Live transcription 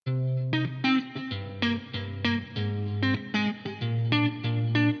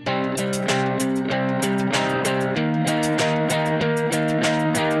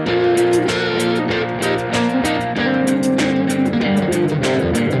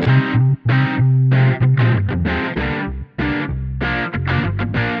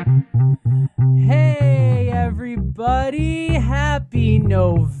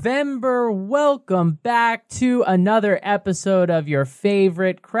welcome back to another episode of your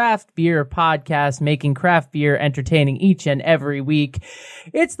favorite craft beer podcast, making craft beer entertaining each and every week.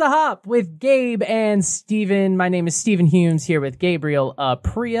 It's The Hop with Gabe and Steven. My name is Steven Humes, here with Gabriel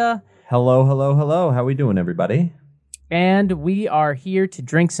Priya. Hello, hello, hello. How we doing, everybody? And we are here to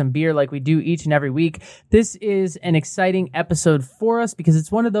drink some beer like we do each and every week. This is an exciting episode for us because it's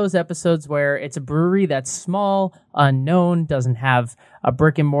one of those episodes where it's a brewery that's small, unknown, doesn't have a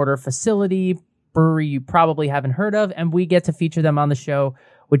brick and mortar facility, brewery you probably haven't heard of, and we get to feature them on the show,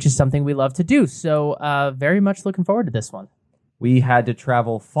 which is something we love to do. So very much looking forward to this one. We had to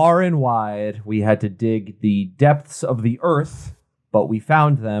travel far and wide. We had to dig the depths of the earth, but we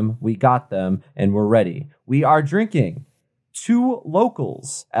found them, we got them, and we're ready. We are drinking two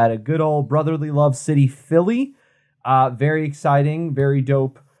locals at a good old brotherly love city, Philly. Very exciting, very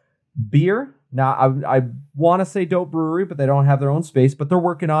dope beer. Now, I want to say dope brewery, but they don't have their own space, but they're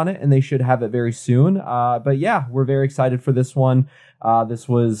working on it, and they should have it very soon. But yeah, we're very excited for this one. This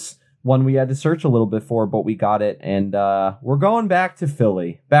was one we had to search a little bit for, but we got it, and we're going back to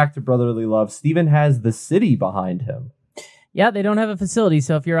Philly, back to brotherly love. Steven has the city behind him. Yeah, they don't have a facility,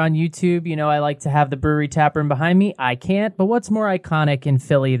 so if you're on YouTube, you know I like to have the brewery tap room behind me. I can't, but what's more iconic in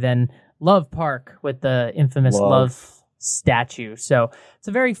Philly than Love Park with the infamous Love statue? So it's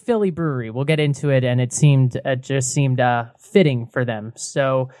a very Philly brewery. We'll get into it, and it just seemed fitting for them.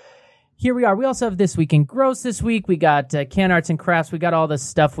 So here we are. We also have This Week in Gross this week. We got Can Arts and Crafts. We got all the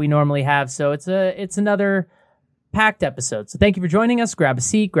stuff we normally have, so it's another packed episode. So thank you for joining us. Grab a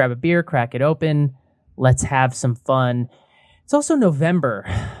seat, grab a beer, crack it open. Let's have some fun. It's also November,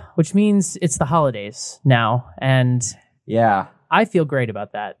 which means it's the holidays now, and yeah, I feel great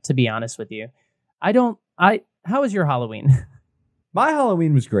about that, to be honest with you. How was your Halloween? My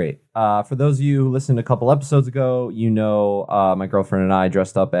Halloween was great. For those of you who listened a couple episodes ago, you know my girlfriend and I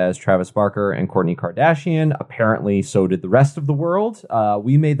dressed up as Travis Barker and Kourtney Kardashian. Apparently, so did the rest of the world.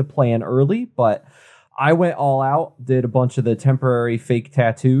 We made the plan early, but I went all out, did a bunch of the temporary fake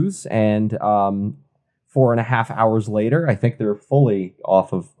tattoos, and 4.5 hours later, I think they're fully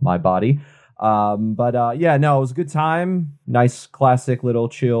off of my body. Yeah, no, it was a good time. Nice, classic little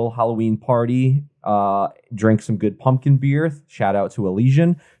chill Halloween party. Drank some good pumpkin beer. Shout out to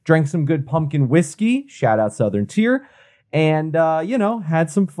Elysian. Drank some good pumpkin whiskey. Shout out Southern Tier. And, had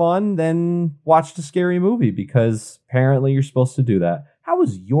some fun. Then watched a scary movie because apparently you're supposed to do that. How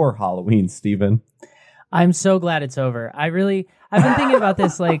was your Halloween, Steven? I'm so glad it's over. I've been thinking about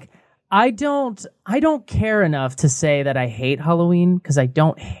this, like, I don't care enough to say that I hate Halloween because I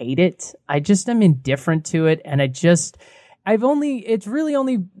don't hate it. I just am indifferent to it, and it's really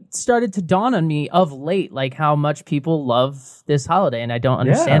only started to dawn on me of late, like how much people love this holiday, and I don't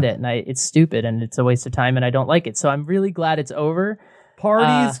understand it, and it's stupid, and it's a waste of time, and I don't like it. So I'm really glad it's over.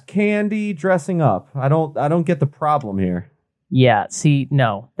 Parties, candy, dressing up. I don't get the problem here. Yeah, see,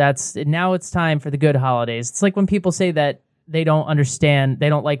 no, now it's time for the good holidays. It's like when people say that they don't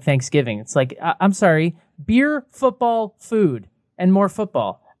like Thanksgiving. It's like, I'm sorry, beer, football, food, and more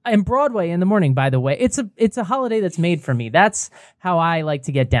football. And Broadway in the morning, by the way. It's a holiday that's made for me. That's how I like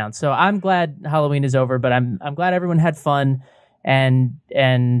to get down. So I'm glad Halloween is over, but I'm glad everyone had fun, and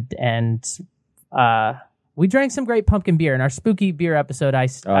we drank some great pumpkin beer in our spooky beer episode. I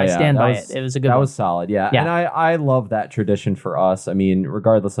stand by it. It was a good one. That was solid, yeah. And I love that tradition for us. I mean,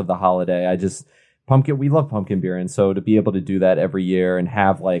 regardless of the holiday, we love pumpkin beer, and so to be able to do that every year and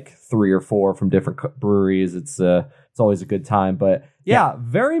have like 3 or 4 from different breweries, it's always a good time. But yeah,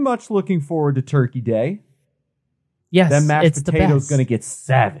 very much looking forward to Turkey Day. Yes, that mashed potato's going to get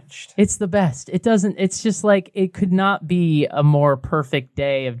savaged. It's the best. It's just like, it could not be a more perfect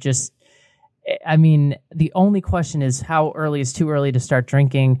day of just, I mean, the only question is how early is too early to start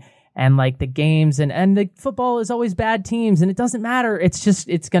drinking. And like the games and the football is always bad teams, and it doesn't matter.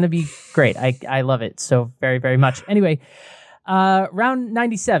 It's going to be great. I love it so very, very much. Anyway, round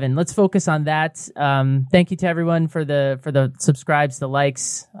 97. Let's focus on that. Thank you to everyone for the subscribes, the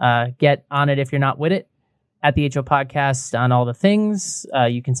likes. Get on it if you're not with it. At the HO Podcast on all the things.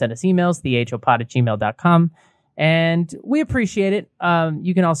 You can send us emails, thehopod@gmail.com. And we appreciate it.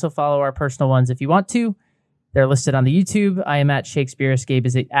 You can also follow our personal ones if you want to. They're listed on the YouTube. I am at Shakespeare. Gabe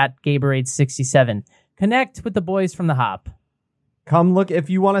is at Gaberade67. Connect with the boys from The Hop. Come look. If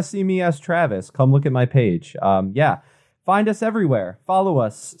you want to see me as Travis, come look at my page. Find us everywhere. Follow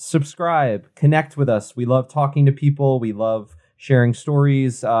us. Subscribe. Connect with us. We love talking to people. We love sharing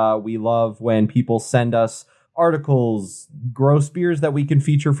stories. We love when people send us articles, gross beers that we can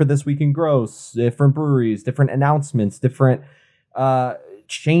feature for This Week in Gross, different breweries, different announcements, different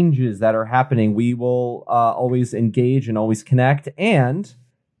changes that are happening. We will always engage and always connect. And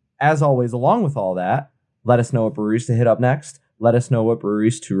as always, along with all that, let us know what breweries to hit up next. Let us know what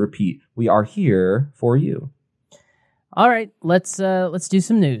breweries to repeat. We are here for you. All right, let's do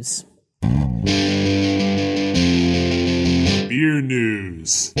some news. Beer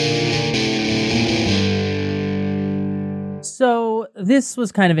news. So this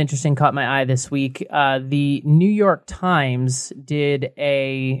was kind of interesting, caught my eye this week. The New York Times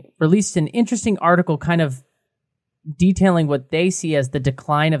released an interesting article kind of detailing what they see as the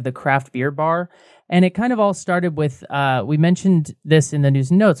decline of the craft beer bar. And it kind of all started with, we mentioned this in the news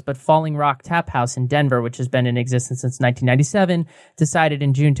and notes, but Falling Rock Tap House in Denver, which has been in existence since 1997, decided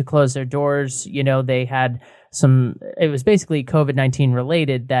in June to close their doors. You know, they had it was basically COVID-19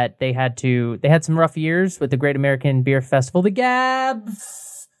 related that they had some rough years with the Great American Beer Festival, the GAB,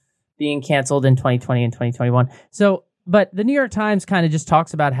 being canceled in 2020 and 2021. So, but the New York Times kind of just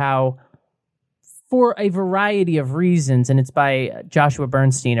talks about how, for a variety of reasons, and it's by Joshua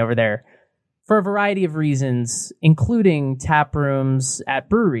Bernstein over there, for a variety of reasons, including tap rooms at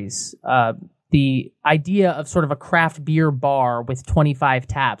breweries, the idea of sort of a craft beer bar with 25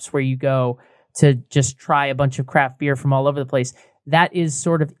 taps where you go to just try a bunch of craft beer from all over the place, that is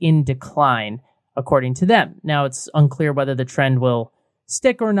sort of in decline, according to them. Now, it's unclear whether the trend will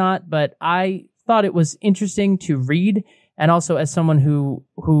stick or not, but I thought it was interesting to read, and also as someone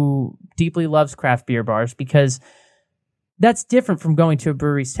who deeply loves craft beer bars, because that's different from going to a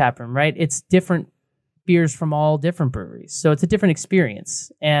brewery's tap room, right? It's different beers from all different breweries. So it's a different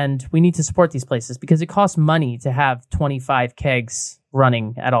experience. And we need to support these places because it costs money to have 25 kegs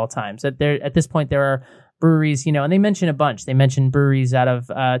running at all times. At this point, there are breweries, you know, and they mention a bunch. They mentioned breweries out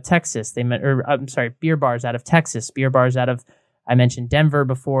of Texas. Beer bars out of Texas, beer bars out of, I mentioned Denver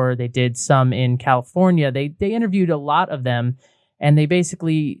before. They did some in California. They interviewed a lot of them, and they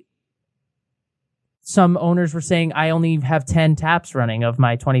basically, some owners were saying, I only have 10 taps running of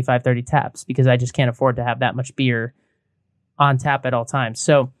my 25, 30 taps because I just can't afford to have that much beer on tap at all times.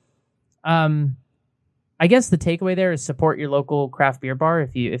 So, I guess the takeaway there is support your local craft beer bar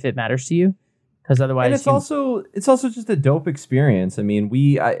if it matters to you, because otherwise, and it's also just a dope experience. I mean,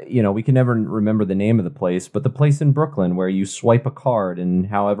 we can never remember the name of the place, but the place in Brooklyn where you swipe a card and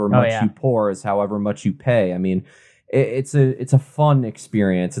however much you pour is however much you pay. I mean, it's a fun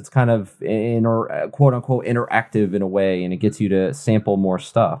experience. It's kind of quote unquote interactive in a way, and it gets you to sample more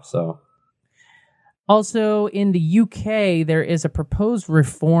stuff. So. Also, in the UK, there is a proposed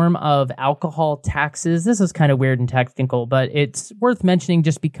reform of alcohol taxes. This is kind of weird and technical, but it's worth mentioning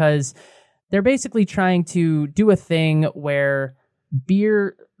just because they're basically trying to do a thing where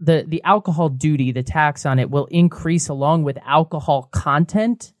beer, the alcohol duty, the tax on it, will increase along with alcohol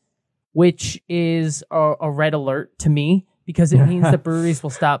content, which is a red alert to me because it means that breweries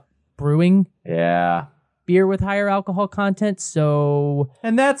will stop brewing. Yeah. Beer with higher alcohol content,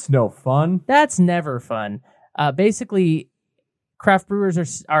 and that's no fun. That's never fun. Basically, craft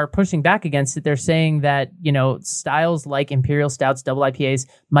brewers are pushing back against it. They're saying that, you know, styles like imperial stouts, double IPAs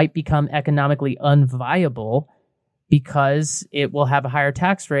might become economically unviable because it will have a higher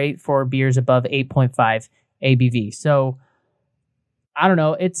tax rate for beers above 8.5 ABV. So I don't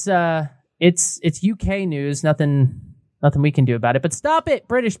know. It's UK news. Nothing we can do about it. But stop it,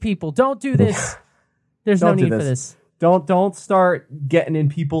 British people! Don't do this. There's no need for this. Don't start getting in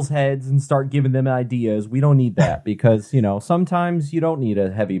people's heads and start giving them ideas. We don't need that because, you know, sometimes you don't need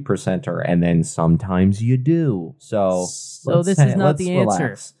a heavy percenter and then sometimes you do. So this is not the answer.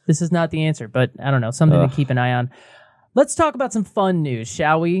 Relax. This is not the answer, but I don't know. Something to keep an eye on. Let's talk about some fun news,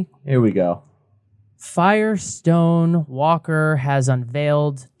 shall we? Here we go. Firestone Walker has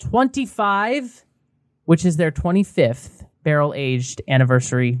unveiled 25, which is their 25th barrel-aged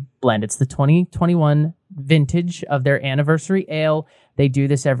anniversary blend. It's the 2021 vintage of their anniversary ale. They do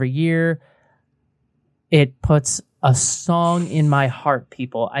this every year. It puts a song in my heart,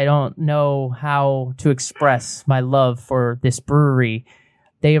 people. I don't know how to express my love for this brewery.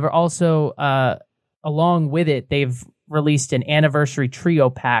 They have also, along with it, they've released an anniversary trio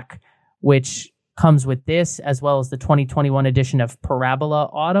pack, which comes with this, as well as the 2021 edition of Parabola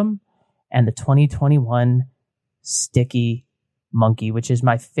Autumn and the 2021 Sticky Monkey, which is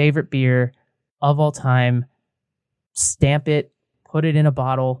my favorite beer of all time. Stamp it, put it in a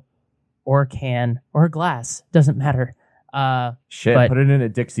bottle or a can or a glass, doesn't matter. Put it in a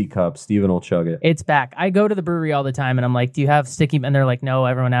Dixie cup. Steven will chug it. It's back. I go to the brewery all the time and I'm like, do you have sticky? And they're like, no,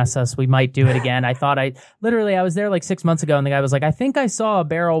 everyone asks us. We might do it again. I was there like 6 months ago and the guy was like, I think I saw a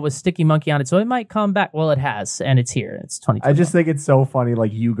barrel with Sticky Monkey on it, so it might come back. Well, it has, and it's here. It's 2020. I just think it's so funny.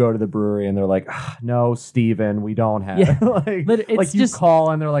 Like, you go to the brewery and they're like, no, Steven, we don't have it. Like you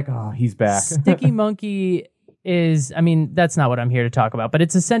call and they're like, oh, he's back. Sticky Monkey is, I mean, that's not what I'm here to talk about, but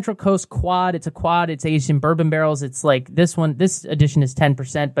it's a Central Coast quad. It's a quad. It's aged in bourbon barrels. It's like this edition is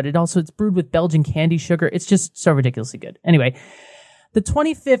 10%, but it's brewed with Belgian candy sugar. It's just so ridiculously good. Anyway, the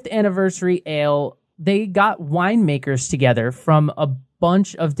 25th anniversary ale, they got winemakers together from a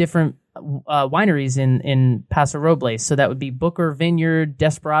bunch of different wineries in Paso Robles. So that would be Booker Vineyard,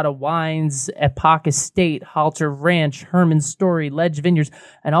 Desperado Wines, Epoch Estate, Halter Ranch, Herman Story, Ledge Vineyards,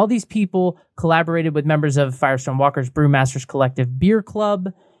 and all these people collaborated with members of Firestone Walker's Brewmasters Collective Beer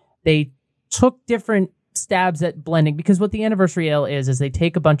Club. They took different stabs at blending, because what the anniversary ale is they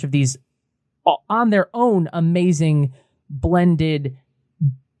take a bunch of these on their own amazing blended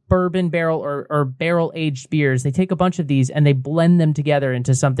bourbon barrel or barrel aged beers. They take a bunch of these and they blend them together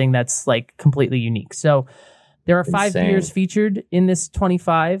into something that's like completely unique. So there are 5 beers featured in this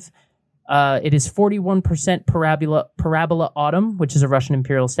 25. It is 41% Parabola Autumn, which is a Russian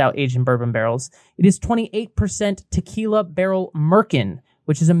Imperial Stout aged in bourbon barrels. It is 28% Tequila Barrel Merkin,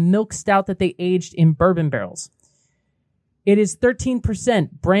 which is a milk stout that they aged in bourbon barrels. It is 13%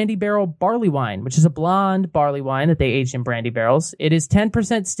 Brandy Barrel Barley Wine, which is a blonde barley wine that they aged in brandy barrels. It is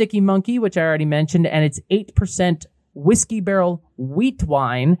 10% Sticky Monkey, which I already mentioned, and it's 8% Whiskey Barrel Wheat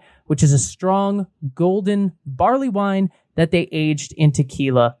Wine, which is a strong golden barley wine that they aged in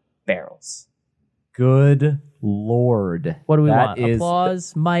tequila barrels. Good Lord. What do we want?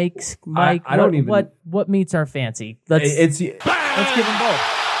 Applause? Mike? I don't even... What meets our fancy? Let's give them both.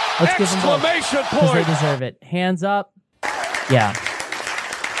 Let's give them both. Exclamation point! Because they deserve it. Hands up. Yeah.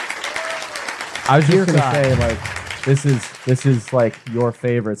 I was just gonna say, like, this is like your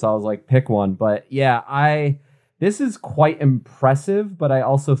favorite, so I was like, pick one. But yeah, this is quite impressive, but I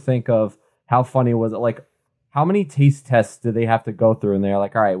also think of how funny was it, like, how many taste tests did they have to go through? And they're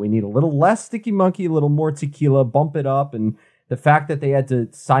like, all right, we need a little less Sticky Monkey, a little more tequila, bump it up. And the fact that they had to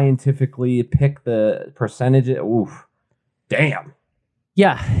scientifically pick the percentage, oof, damn.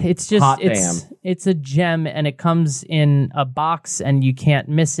 Yeah, it's just it's a gem, and it comes in a box and you can't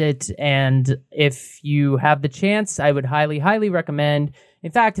miss it. And if you have the chance, I would highly, highly recommend. In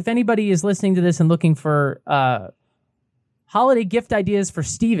fact, if anybody is listening to this and looking for holiday gift ideas for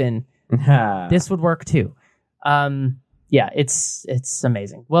Steven, this would work too. Yeah, it's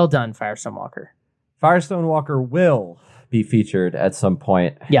amazing. Well done, Firestone Walker. Firestone Walker will be featured at some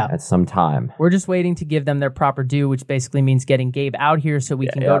point, at some time. We're just waiting to give them their proper due, which basically means getting Gabe out here so we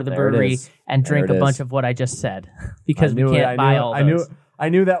can go to the brewery and drink a bunch of what I just said, because we can't buy all those. I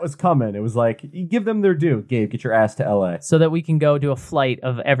knew that was coming. It was like, you give them their due. Gabe, get your ass to LA. So that we can go do a flight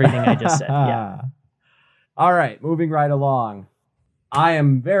of everything I just said. Yeah. All right, moving right along. I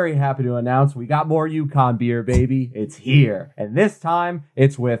am very happy to announce we got more Yukon beer, baby. It's here. And this time,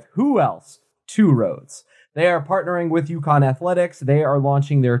 it's with who else? Two Roads. They are partnering with Yukon Athletics. They are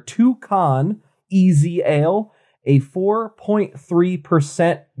launching their Toucan Easy Ale, a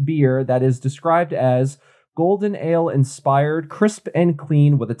 4.3% beer that is described as golden ale inspired, crisp and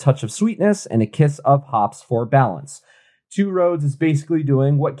clean with a touch of sweetness and a kiss of hops for balance. Two Roads is basically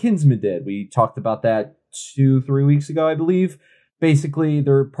doing what Kinsman did. We talked about that 2-3 weeks ago, I believe. Basically,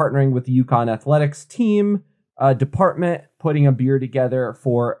 they're partnering with the Yukon Athletics team, department, putting a beer together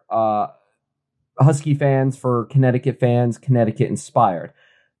for Husky fans, for Connecticut fans, Connecticut inspired.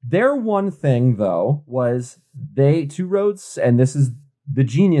 Their one thing, though, was Two Roads, and this is the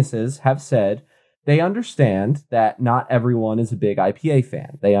geniuses, have said they understand that not everyone is a big IPA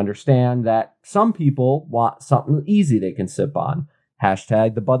fan. They understand that some people want something easy they can sip on.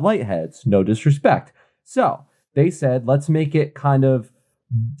 Hashtag the Bud Light heads, no disrespect. So they said, let's make it kind of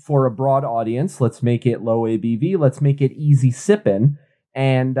for a broad audience. Let's make it low ABV. Let's make it easy sipping.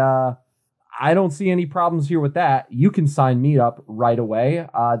 And I don't see any problems here with that. You can sign me up right away.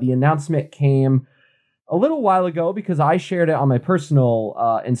 The announcement came a little while ago because I shared it on my personal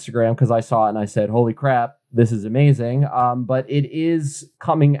Instagram because I saw it and I said, holy crap, this is amazing. But it is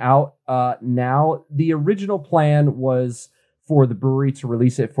coming out now. The original plan was for the brewery to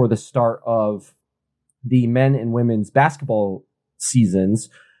release it for the start of the men and women's basketball seasons,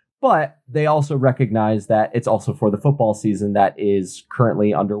 but they also recognize that it's also for the football season that is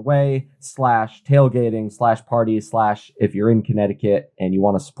currently underway, /tailgating, /party, if you're in Connecticut and you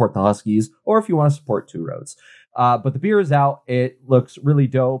want to support the Huskies, or if you want to support Two Roads. But the beer is out. It looks really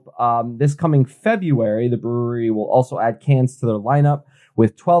dope. This coming February, the brewery will also add cans to their lineup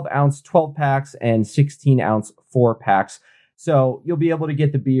with 12-ounce 12-packs and 16-ounce 4-packs. So you'll be able to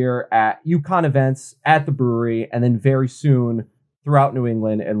get the beer at Yukon events, at the brewery, and then very soon throughout New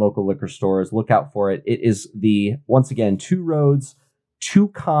England and local liquor stores. Look out for it. It is once again, Two Roads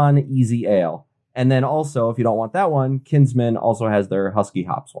Toucan Easy Ale. And then also, if you don't want that one, Kinsman also has their Husky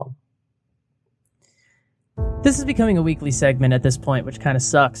Hops one. This is becoming a weekly segment at this point, which kind of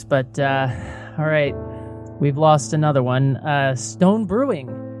sucks, but all right, we've lost another one. Stone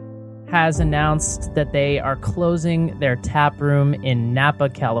Brewing has announced that they are closing their tap room in Napa,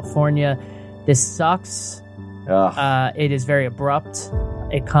 California. This sucks. It is very abrupt.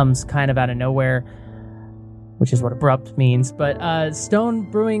 It comes kind of out of nowhere, which is what abrupt means. But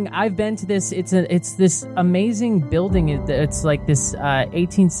Stone Brewing, I've been to this. It's this amazing building. It's like this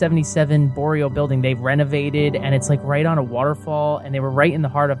 1877 Boreal building they've renovated, and it's like right on a waterfall, and they were right in the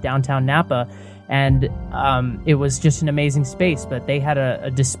heart of downtown Napa. And it was just an amazing space, but they had a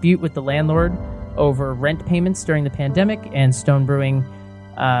dispute with the landlord over rent payments during the pandemic, and Stone Brewing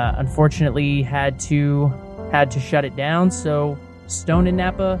unfortunately had to shut it down. So Stone in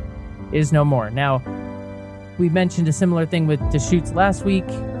Napa is no more. Now, we mentioned a similar thing with Deschutes last week.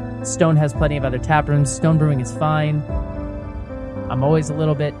 Stone has plenty of other tap rooms. Stone Brewing is fine. I'm always a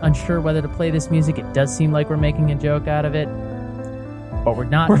little bit unsure whether to play this music. It does seem like we're making a joke out of it, but we're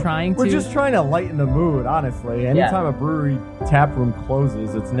trying to. We're just trying to lighten the mood, honestly. Anytime a brewery tap room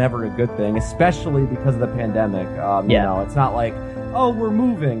closes, it's never a good thing, especially because of the pandemic. You know, it's not like, oh, we're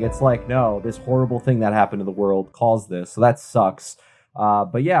moving. It's like, no, this horrible thing that happened to the world caused this. So that sucks.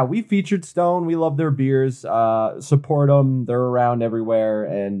 But yeah, we featured Stone. We love their beers. Support them. They're around everywhere.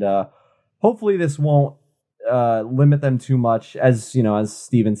 And hopefully this won't limit them too much. As you know, as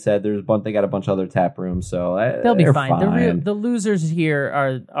Steven said, they got a bunch of other tap rooms, so they'll be fine. The losers here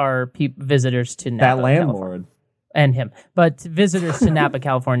are visitors to Napa, that landlord California. And him, but visitors to Napa,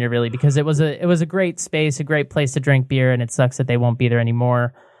 California, really, because it was a great space, a great place to drink beer, and it sucks that they won't be there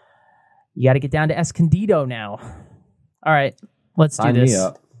anymore. You got to get down to Escondido now. All right, let's do this. Sign me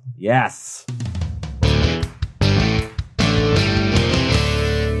up. Yes.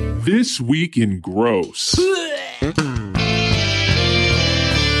 This Week in Gross.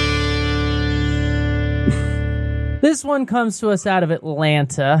 This one comes to us out of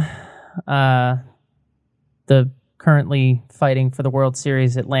Atlanta. The currently fighting for the World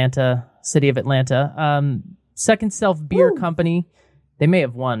Series city of Atlanta. Second Self Beer Company. They may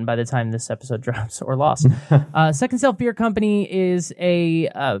have won by the time this episode drops, or lost. Second Self Beer Company is a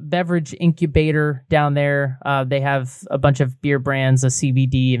beverage incubator down there. They have a bunch of beer brands, a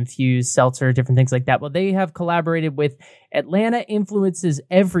CBD infused seltzer, different things like that. Well, they have collaborated with Atlanta Influences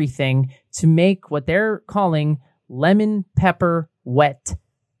Everything to make what they're calling lemon pepper wet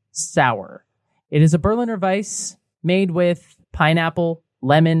sour. It is a Berliner Weiss made with pineapple,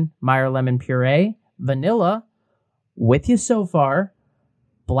 lemon, Meyer lemon puree, vanilla, with you so far,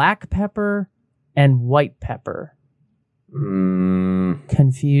 black pepper, and white pepper.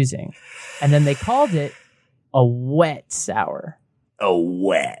 Confusing. And then they called it a wet sour. A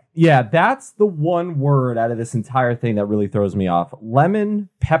wet. Yeah, that's the one word out of this entire thing that really throws me off. Lemon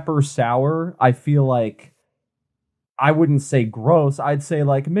pepper sour, I feel like I wouldn't say gross. I'd say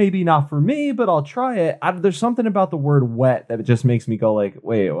like maybe not for me, but I'll try it. There's something about the word wet that just makes me go like,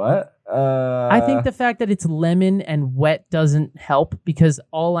 wait, what? I think the fact that it's lemon and wet doesn't help, because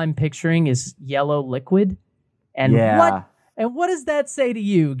all I'm picturing is yellow liquid. And what does that say to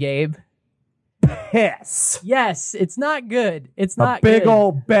you, Gabe? Piss. Yes, it's not good. It's not a big good.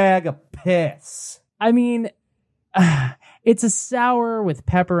 Old bag of piss. I mean, it's a sour with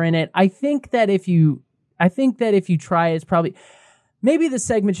pepper in it. I think that if you try it, it's probably... Maybe the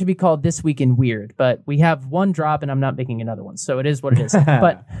segment should be called This Week in Weird, but we have one drop and I'm not making another one, so it is what it is.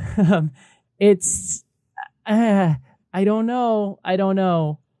 But it's... I don't know.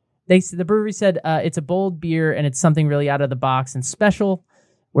 The brewery said it's a bold beer and it's something really out of the box and special.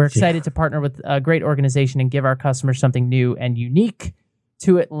 We're excited to partner with a great organization and give our customers something new and unique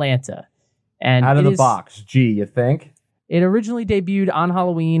to Atlanta. And out of the box, you think? It originally debuted on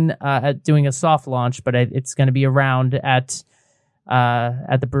Halloween at doing a soft launch, but it's going to be around at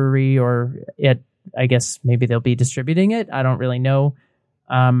the brewery, or I guess maybe they'll be distributing it. I don't really know.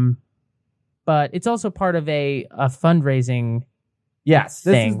 But it's also part of a fundraising Yes,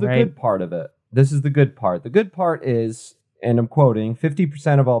 this thing, is the right? good part of it. This is the good part. The good part is, and I'm quoting,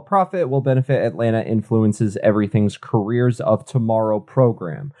 50% of all profit will benefit Atlanta Influences Everything's Careers of Tomorrow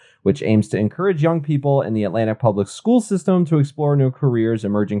program, which aims to encourage young people in the Atlanta public school system to explore new careers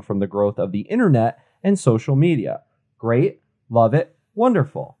emerging from the growth of the internet and social media. Great. Love it.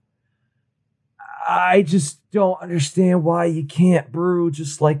 Wonderful. I just don't understand why you can't brew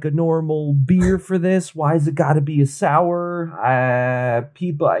just like a normal beer for this. Why has it got to be a sour?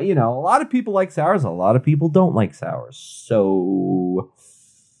 People, a lot of people like sours. A lot of people don't like sours. So,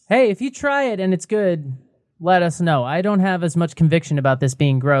 hey, if you try it and it's good, let us know. I don't have as much conviction about this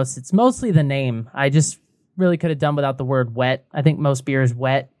being gross. It's mostly the name. I just really could have done without the word wet. I think most beer is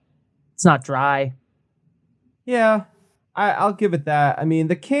wet. It's not dry. Yeah, I'll give it that. I mean,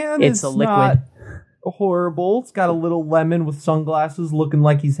 the can It's is a liquid. not horrible. It's got a little lemon with sunglasses looking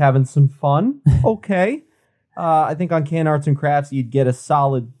like he's having some fun. Okay. I think on Can Arts and Crafts, you'd get a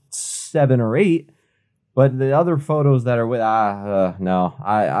solid 7 or 8. But the other photos that are with, no,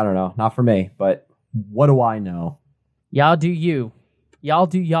 I don't know. Not for me. But what do I know? Y'all do you. Y'all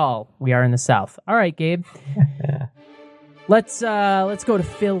do y'all. We are in the South. All right, Gabe. Let's go to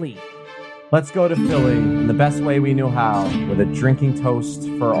Philly. Let's go to Philly in the best way we knew how, with a drinking toast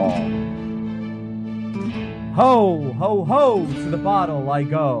for all. Ho, ho, ho, to the bottle I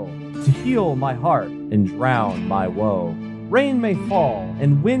go, to heal my heart and drown my woe. Rain may fall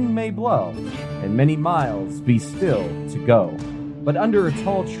and wind may blow, and many miles be still to go. But under a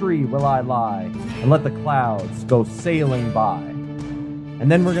tall tree will I lie, and let the clouds go sailing by. And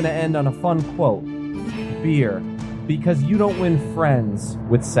then we're gonna end on a fun quote. Beer, because you don't win friends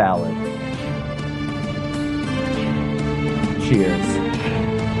with salad. Cheers.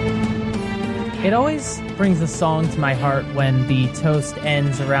 It always brings a song to my heart when the toast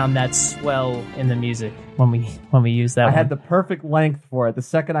ends around that swell in the music when we use that. I had the perfect length for it. The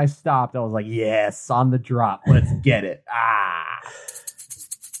second I stopped, I was like, yes, on the drop. Let's get it.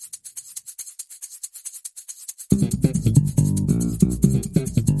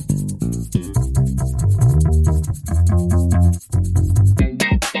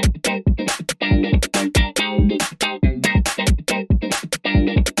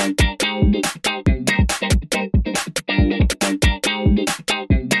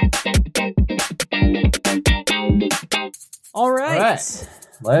 All right.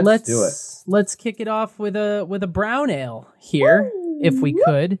 Let's do it. Let's kick it off with a brown ale here, if we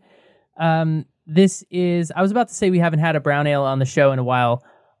could. This is, I was about to say we haven't had a brown ale on the show in a while,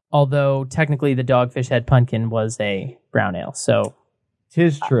 although technically the Dogfish Head Pumpkin was a brown ale, so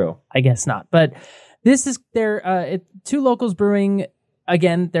 'tis true. I guess not. But this is their Two Locals Brewing.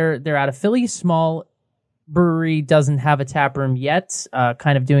 Again, they're out of Philly, small brewery, doesn't have a tap room yet,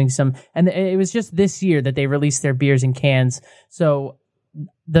 kind of doing some, and it was just this year that they released their beers in cans. So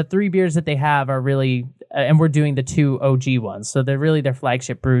the 3 beers that they have are really, and we're doing the 2 OG ones. So they're really their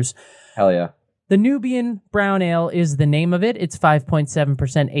flagship brews. Hell yeah. The Nubian Brown Ale is the name of it. It's 5.7%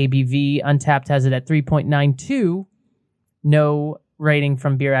 ABV. Untapped has it at 3.92. No rating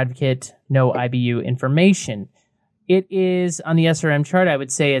from Beer Advocate, no IBU information. It is on the SRM chart. I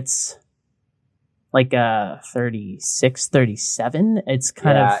would say it's like 36, 37. It's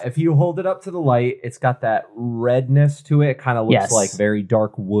kind of... if you hold it up to the light, it's got that redness to it. It kind of looks like very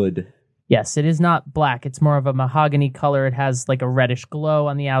dark wood. Yes, it is not black. It's more of a mahogany color. It has like a reddish glow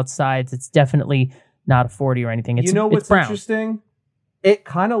on the outsides. It's definitely not a 40 or anything. It's, what's brown. Interesting? It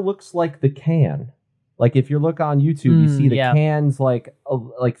kind of looks like the can. Like if you look on YouTube, you see the can's like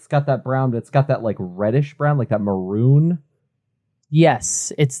it's got that brown, but it's got that like reddish brown, like that maroon.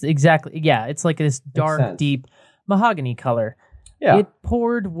 Yes, it's exactly. Yeah, it's like this dark, deep mahogany color. Yeah. It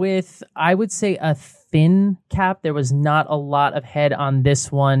poured with, I would say, a thin cap. There was not a lot of head on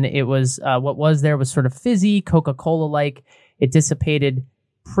this one. It was, what was there was sort of fizzy, Coca-Cola-like. It dissipated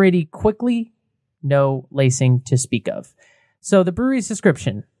pretty quickly. No lacing to speak of. So the brewery's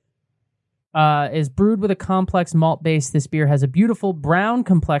description is brewed with a complex malt base. This beer has a beautiful brown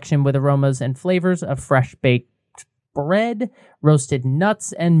complexion with aromas and flavors of fresh baked bread, roasted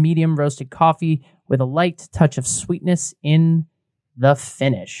nuts, and medium roasted coffee with a light touch of sweetness in the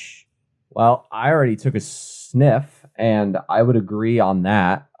finish. Well, I already took a sniff, and I would agree on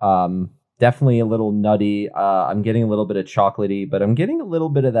that. Definitely a little nutty. I'm getting a little bit of chocolatey, but I'm getting a little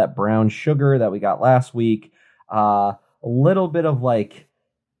bit of that brown sugar that we got last week. A little bit of like...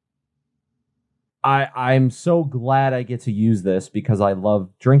 I'm so glad I get to use this because I love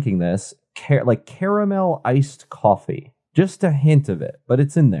drinking this. Like caramel iced coffee. Just a hint of it, but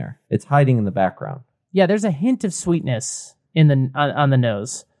it's in there. It's hiding in the background. Yeah, there's a hint of sweetness in the on the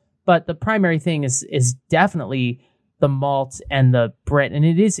nose, but the primary thing is definitely the malt and the bread, and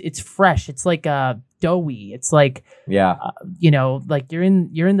it's fresh. It's like doughy. It's like like you're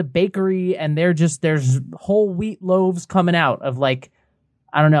in the bakery, and there's whole wheat loaves coming out of like,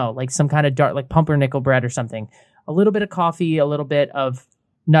 I don't know, like some kind of dark, like pumpernickel bread or something. A little bit of coffee, a little bit of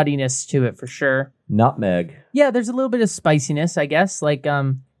nuttiness to it for sure. Nutmeg. Yeah, there's a little bit of spiciness, I guess. Like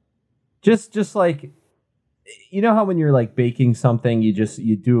just like, you know how when you're like baking something, you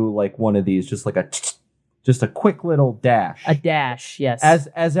do like one of these, just like a quick little dash. A dash, yes.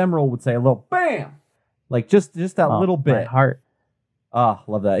 As Emerald would say, a little bam. Like just that little bit. My heart. Oh,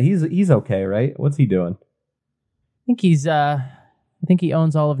 love that. He's okay, right? What's he doing? I think he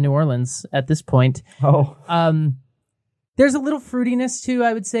owns all of New Orleans at this point. Oh. There's a little fruitiness too,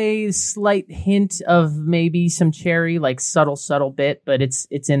 I would say, slight hint of maybe some cherry, like subtle bit, but it's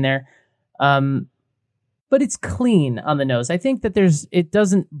in there. But it's clean on the nose. I think that it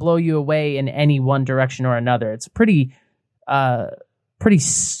doesn't blow you away in any one direction or another. It's pretty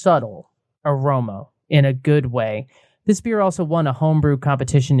subtle aroma in a good way. This beer also won a homebrew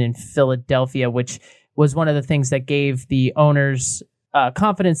competition in Philadelphia, which was one of the things that gave the owners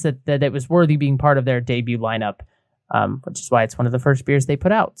confidence that it was worthy being part of their debut lineup, which is why it's one of the first beers they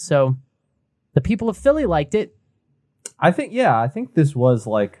put out. So the people of Philly liked it. I think this was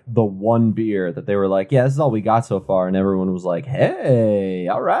like the one beer that they were like, yeah, this is all we got so far. And everyone was like, hey,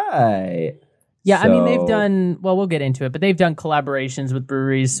 all right. Yeah, so, I mean, they've done, well, we'll get into it, but they've done collaborations with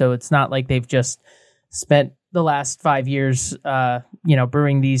breweries. So it's not like they've just spent the last 5 years,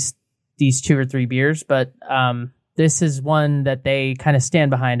 brewing these 2 or 3 beers. But this is one that they kind of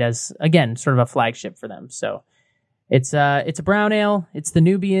stand behind as, again, sort of a flagship for them. So it's a brown ale. It's the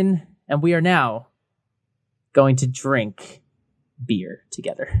Nubian. And we are now going to drink beer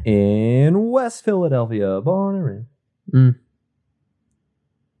together. In West Philadelphia, born and raised.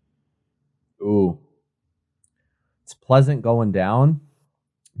 Ooh. It's pleasant going down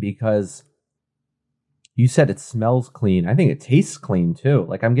because you said it smells clean. I think it tastes clean too.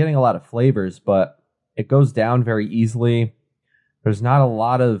 Like I'm getting a lot of flavors, but it goes down very easily. There's not a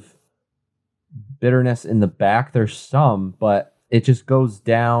lot of bitterness in the back. There's some, but it just goes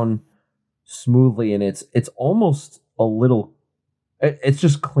down smoothly, and it's almost a little, it's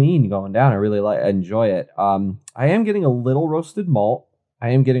just clean going down. I enjoy it. I am getting a little roasted malt. I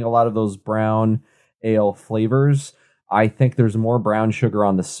am getting a lot of those brown ale flavors. I think there's more brown sugar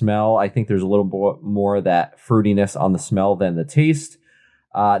on the smell. I think there's a little more of that fruitiness on the smell than the taste.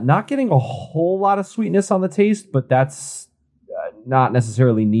 Not getting a whole lot of sweetness on the taste, but that's not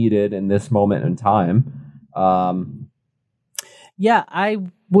necessarily needed in this moment in time. Yeah, I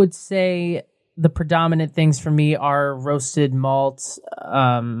would say the predominant things for me are roasted malt,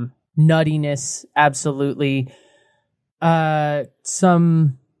 nuttiness, absolutely.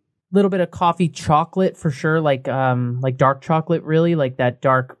 Some little bit of coffee chocolate for sure, like dark chocolate, really, like that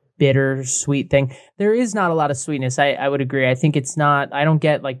dark, bitter, sweet thing. There is not a lot of sweetness. I would agree. I think it's not, I don't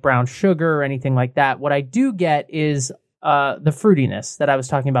get like brown sugar or anything like that. What I do get is the fruitiness that I was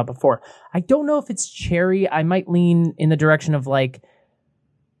talking about before. I don't know if it's cherry. I might lean in the direction of like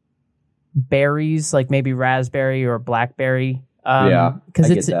berries, like maybe raspberry or blackberry.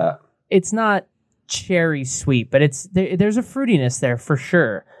 Because it's not cherry sweet, but there's a fruitiness there for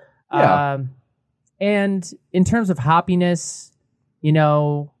sure. Yeah. And in terms of hoppiness,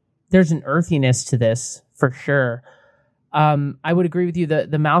 there's an earthiness to this for sure. I would agree with you. The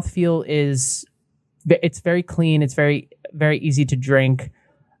mouthfeel it's very clean. It's very, very easy to drink.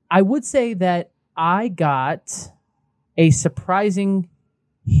 I would say that I got a surprising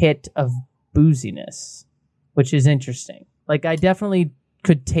hit of booziness, which is interesting. Like I definitely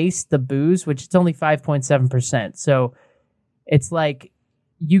could taste the booze, which it's only 5.7%. So it's like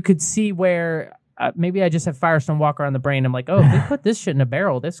you could see where maybe I just have Firestone Walker on the brain. I'm like, oh, if they put this shit in a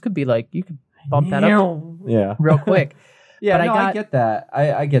barrel, this could be like, you could bump that up real quick. Yeah, but I get that.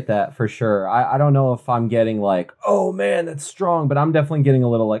 I get that for sure. I don't know if I'm getting like, oh man, that's strong, but I'm definitely getting a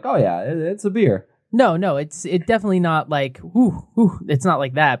little like, oh yeah, it's a beer. No, it's definitely not like, it's not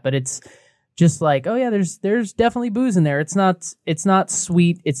like that, but it's just like, oh yeah, there's definitely booze in there. It's not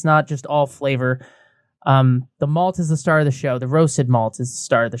sweet. It's not just all flavor. The malt is the star of the show. The roasted malt is the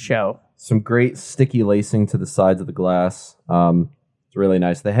star of the show. Some great sticky lacing to the sides of the glass. It's really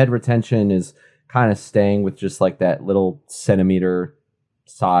nice. The head retention is kind of staying with just like that little centimeter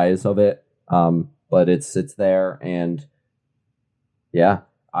size of it. But it's there, and yeah,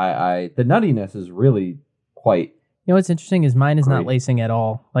 I the nuttiness is really quite. What's interesting is mine is great. Not lacing at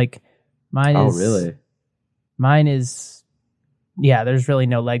all. Like mine is. Oh, really? Mine is. Yeah, there's really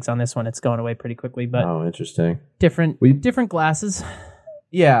no legs on this one. It's going away pretty quickly. But interesting. Different glasses.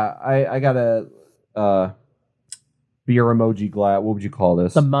 Yeah, I got a beer emoji glass. What would you call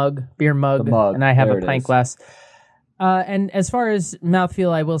this? The mug, beer mug. The mug. And I have a pint glass. And as far as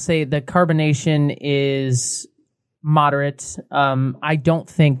mouthfeel, I will say the carbonation is moderate. I don't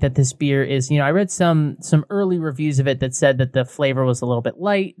think that this beer is, I read some early reviews of it that said that the flavor was a little bit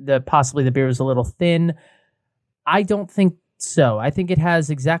light, possibly the beer was a little thin. I don't think so. I think it has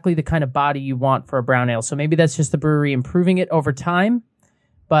exactly the kind of body you want for a brown ale. So maybe that's just the brewery improving it over time.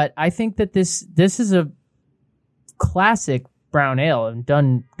 But I think that this is a classic brown ale and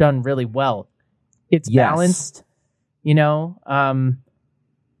done really well. It's balanced,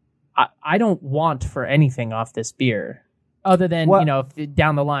 I don't want for anything off this beer other than, if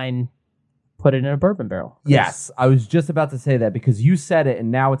down the line put it in a bourbon barrel. Yes, I was just about to say that because you said it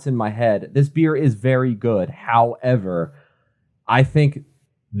and now it's in my head. This beer is very good. However, I think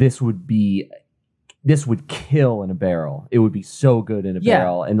this would kill in a barrel. It would be so good in a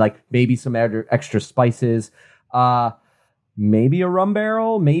barrel, and like maybe some extra spices. Maybe a rum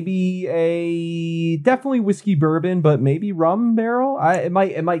barrel, maybe definitely whiskey bourbon, but maybe rum barrel. It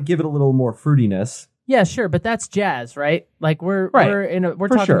might give it a little more fruitiness. Yeah, sure, but that's jazz, right? Like we're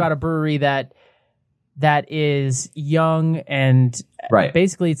talking about a brewery that is young and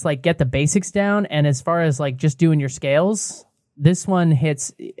basically it's like get the basics down. And as far as like just doing your scales, this one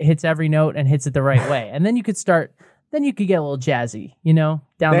hits every note and hits it the right way. And then you could get a little jazzy, down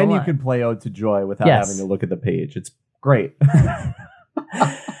the line. Then you can play Ode to Joy without having to look at the page. It's great.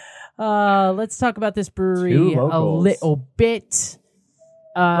 Let's talk about this brewery a little bit.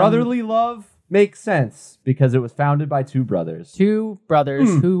 Brotherly love makes sense because it was founded by two brothers. Who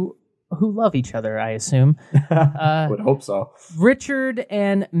love each other, I assume. Would hope so. Richard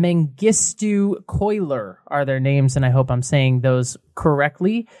and Mengistu Coiler are their names, and I hope I'm saying those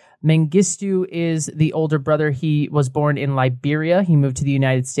correctly. Mengistu is the older brother. He was born in Liberia. He moved to the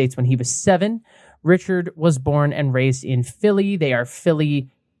United States when he was 7. Richard was born and raised in Philly. They are Philly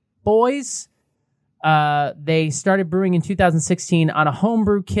boys. They started brewing in 2016 on a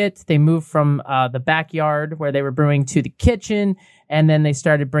homebrew kit. They moved from the backyard where they were brewing to the kitchen, and then they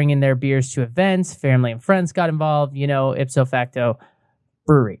started bringing their beers to events. Family and friends got involved, ipso facto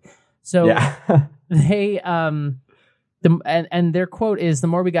brewery. So they and their quote is, "The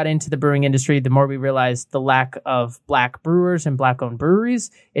more we got into the brewing industry, the more we realized the lack of black brewers and black-owned breweries.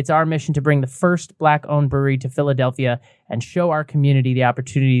 It's our mission to bring the first black-owned brewery to Philadelphia and show our community the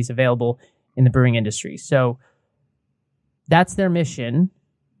opportunities available in the brewing industry." So that's their mission,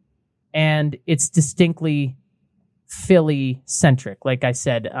 and it's distinctly Philly-centric. Like I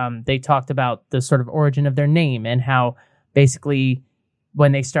said, they talked about the sort of origin of their name and how basically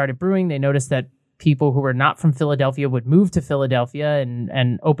when they started brewing, they noticed that people who were not from Philadelphia would move to Philadelphia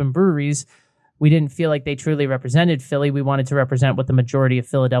and open breweries. We didn't feel like they truly represented Philly. We wanted to represent what the majority of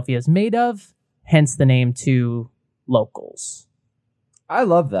Philadelphia is made of, hence the name to locals. I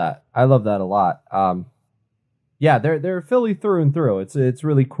love that. I love that a lot. They're Philly through and through. It's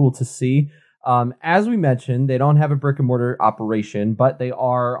really cool to see. As we mentioned, they don't have a brick and mortar operation, but they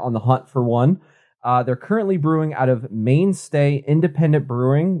are on the hunt for one. They're currently brewing out of Mainstay Independent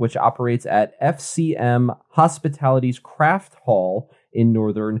Brewing, which operates at FCM Hospitality's Craft Hall in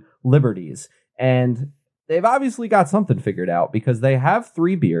Northern Liberties. And they've obviously got something figured out because they have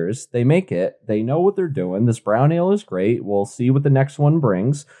 3 beers. They make it. They know what they're doing. This brown ale is great. We'll see what the next one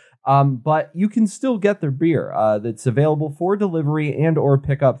brings. But you can still get their beer. That's available for delivery and or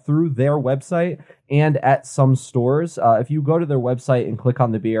pickup through their website and at some stores. If you go to their website and click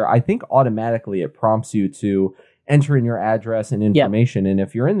on the beer, I think automatically it prompts you to enter in your address and information. Yep. And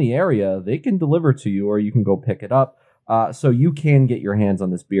if you're in the area, they can deliver to you or you can go pick it up. So you can get your hands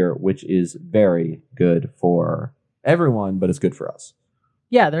on this beer, which is very good for everyone, but it's good for us.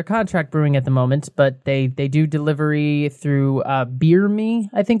 Yeah, they're contract brewing at the moment, but they do delivery through Beer Me,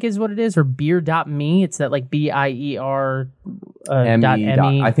 I think is what it is, or beer.me. It's that like BIER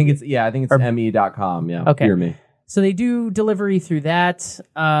 .me. I think it's me.com. Yeah. Okay. Beer Me. So they do delivery through that.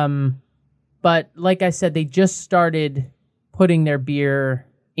 But like I said, they just started putting their beer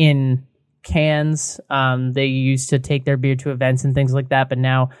in cans. They used to take their beer to events and things like that, but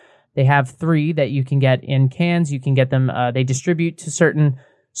now they have 3 that you can get in cans. You can get them, they distribute to certain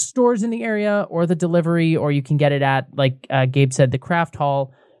stores in the area or the delivery, or you can get it at, like Gabe said, the Craft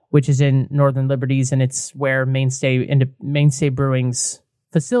Hall, which is in Northern Liberties, and it's where Mainstay Brewing's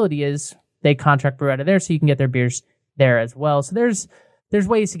facility is. They contract brew out of there, so you can get their beers there as well. So there's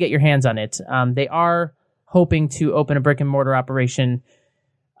ways to get your hands on it. They are hoping to open a brick and mortar operation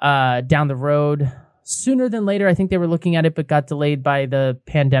down the road. Sooner than later, I think they were looking at it, but got delayed by the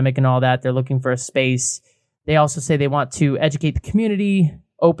pandemic and all that. They're looking for a space. They also say they want to educate the community,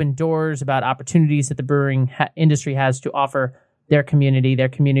 open doors about opportunities that the brewing industry has to offer their community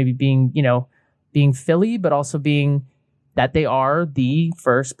being, being Philly, but also being that they are the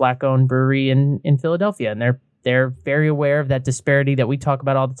first black-owned brewery in Philadelphia. And they're very aware of that disparity that we talk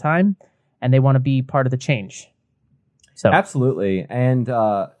about all the time, and they want to be part of the change. So absolutely. And,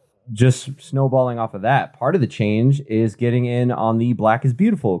 just snowballing off of that, part of the change is getting in on the Black is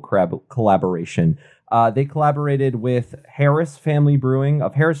Beautiful collaboration. They collaborated with Harris Family Brewing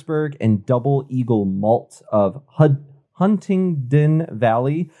of Harrisburg and Double Eagle Malt of Huntingdon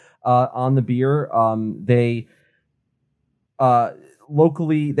Valley on the beer. They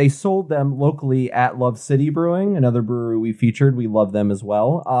locally. They sold them locally at Love City Brewing, another brewery we featured. We love them as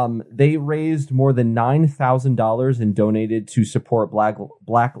well. They raised more than $9,000 and donated to support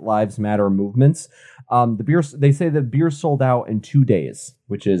Black Lives Matter movements. The beer, they say the beer sold out in 2 days,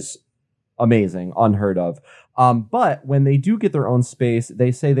 which is amazing, unheard of. But when they do get their own space,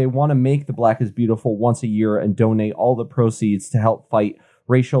 they say they want to make the Black is Beautiful once a year and donate all the proceeds to help fight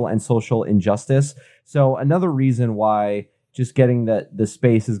racial and social injustice. So another reason why just getting the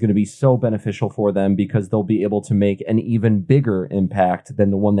space is going to be so beneficial for them, because they'll be able to make an even bigger impact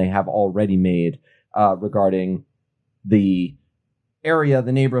than the one they have already made regarding the area,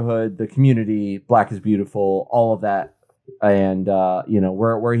 the neighborhood, the community, Black is Beautiful, all of that. And,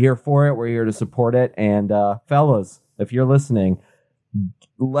 we're here for it. We're here to support it. And fellas, if you're listening,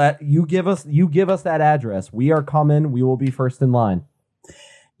 give us that address. We are coming. We will be first in line.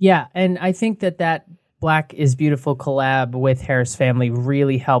 Yeah, and I think that Black is Beautiful collab with Harris Family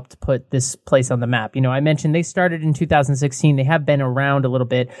really helped put this place on the map. I mentioned they started in 2016. They have been around a little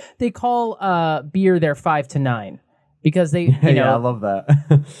bit. They call beer their 5 to 9 because they, yeah, I love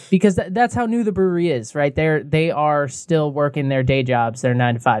that. because that's how new the brewery is, right? They are still working their day jobs. They're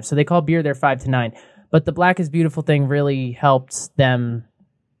 9 to 5, so they call beer their 5 to 9. But the Black is Beautiful thing really helped them.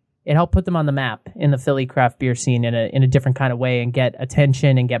 It helped put them on the map in the Philly craft beer scene in a different kind of way, and get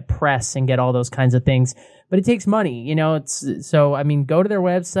attention and get press and get all those kinds of things. But it takes money, go to their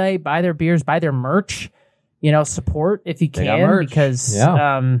website, buy their beers, buy their merch, support if you can,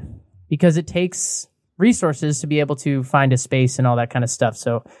 because it takes resources to be able to find a space and all that kind of stuff.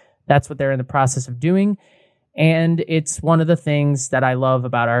 So that's what they're in the process of doing. And it's one of the things that I love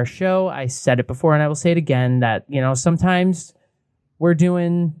about our show. I said it before and I will say it again, that, sometimes we're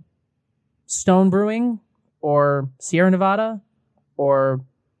doing Stone Brewing or Sierra Nevada or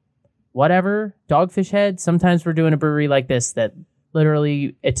whatever, Dogfish Head. Sometimes we're doing a brewery like this that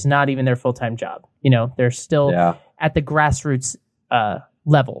literally it's not even their full-time job. They're still at the grassroots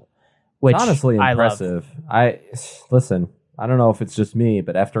level, which it's honestly impressive. I love. I don't know if it's just me,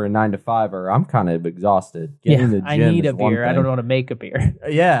 but after a 9 to 5er, I'm kind of exhausted. Getting the gym I need a is one beer. I thing. don't know how to make a beer.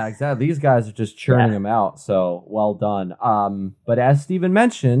 Yeah, exactly. These guys are just churning them out. So well done. But as Steven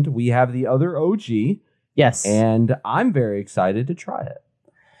mentioned, we have the other OG. Yes. And I'm very excited to try it.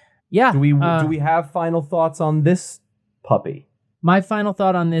 Yeah. Do we have final thoughts on this puppy? My final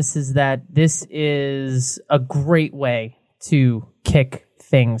thought on this is that this is a great way to kick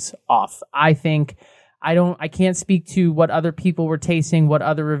things off. I think I can't speak to what other people were tasting, what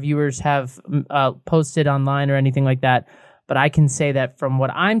other reviewers have posted online or anything like that. But I can say that from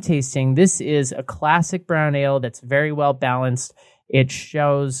what I'm tasting, this is a classic brown ale that's very well balanced. It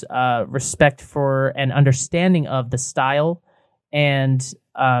shows respect for and understanding of the style. And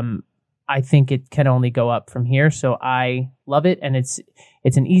I think it can only go up from here. So I love it. And it's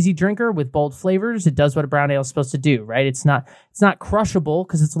an easy drinker with bold flavors. It does what a brown ale is supposed to do, right? It's not crushable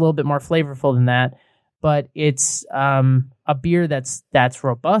because it's a little bit more flavorful than that. But it's a beer that's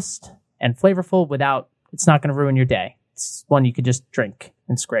robust and flavorful without, it's not going to ruin your day. It's one you could just drink.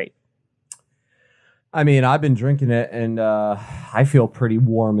 It's great. I mean, I've been drinking it and I feel pretty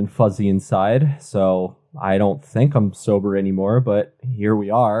warm and fuzzy inside. So I don't think I'm sober anymore, but here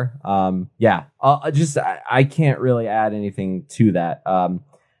we are. I can't really add anything to that.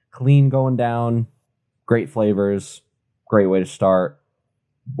 Clean going down, great flavors, great way to start.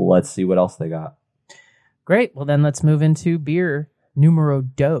 Let's see what else they got. Great. Well, then let's move into beer numero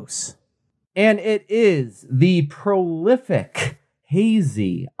dos. And it is the prolific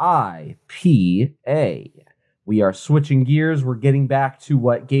Hazy IPA. We are switching gears. We're getting back to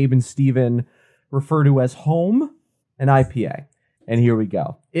what Gabe and Steven refer to as home, an IPA. And here we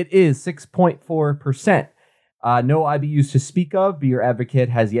go. It is 6.4%. No IBUs to speak of. Beer Advocate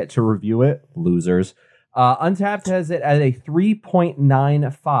has yet to review it. Losers. Untapped has it at a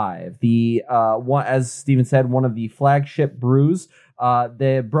 3.95. The one, as Steven said, one of the flagship brews.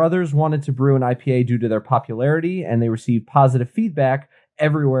 The brothers wanted to brew an IPA due to their popularity, and they received positive feedback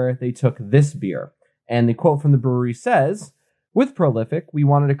everywhere they took this beer. And the quote from the brewery says, "With Prolific, we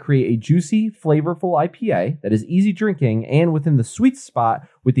wanted to create a juicy, flavorful IPA that is easy drinking and within the sweet spot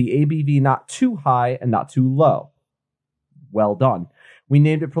with the ABV not too high and not too low." Well done. We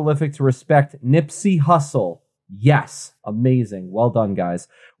named it Prolific to respect Nipsey Hussle. Yes, amazing. Well done, guys.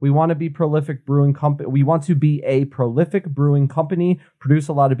 We want to be prolific brewing company. We want to be a prolific brewing company, produce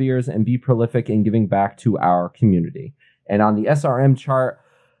a lot of beers, and be prolific in giving back to our community. And on the SRM chart,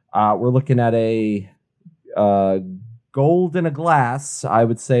 we're looking at a gold in a glass. I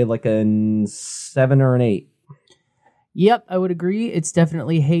would say like a 7 or an 8. Yep, I would agree. It's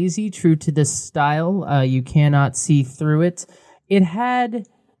definitely hazy, true to this style. You cannot see through it. It had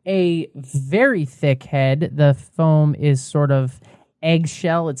a very thick head. The foam is sort of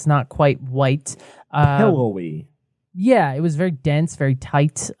eggshell. It's not quite white. Pillowy. Yeah, it was very dense, very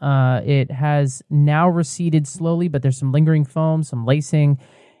tight. It has now receded slowly, but there's some lingering foam, some lacing.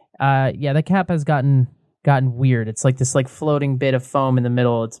 The cap has gotten weird. It's like this floating bit of foam in the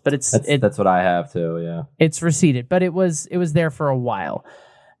middle. That's what I have too. Yeah, it's receded, but it was there for a while.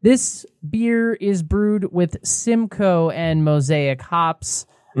 This beer is brewed with Simcoe and Mosaic hops.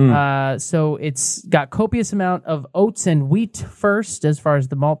 So it's got copious amount of oats and wheat first, as far as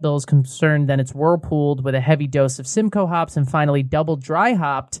the malt bill is concerned. Then it's whirlpooled with a heavy dose of Simcoe hops, and finally double dry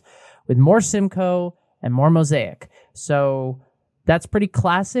hopped with more Simcoe and more Mosaic. So that's pretty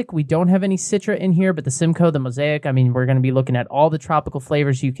classic. We don't have any Citra in here, but the Simcoe, the Mosaic, I mean, we're going to be looking at all the tropical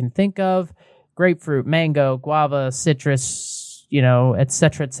flavors you can think of: grapefruit, mango, guava, citrus, et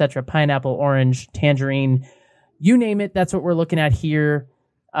cetera, pineapple, orange, tangerine, you name it. That's what we're looking at here.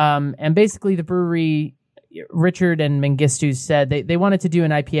 And basically the brewery, Richard and Mengistu said they wanted to do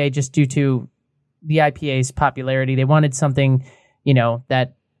an IPA just due to the IPA's popularity. They wanted something,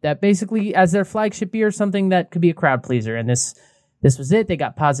 that basically as their flagship beer, something that could be a crowd pleaser. And this was it. They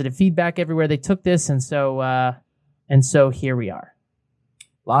got positive feedback everywhere they took this. And so here we are.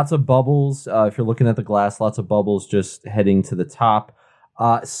 Lots of bubbles. If you're looking at the glass, lots of bubbles just heading to the top.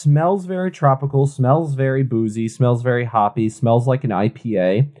 Smells very tropical, smells very boozy, smells very hoppy, smells like an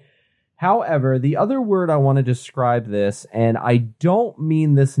IPA. However, the other word I want to describe this, and I don't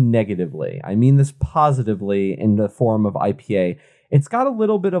mean this negatively, I mean this positively in the form of IPA. It's got a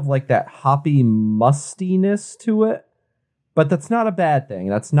little bit of like that hoppy mustiness to it, but that's not a bad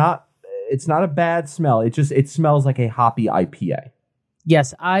thing. It's not a bad smell. It smells like a hoppy IPA.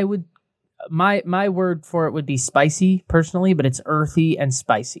 Yes, I would. My word for it would be spicy personally, but it's earthy and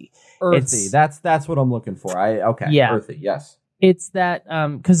spicy. Earthy. That's what I'm looking for. Yeah. Earthy. Yes. It's that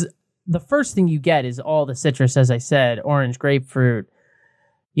because the first thing you get is all the citrus, as I said, orange, grapefruit.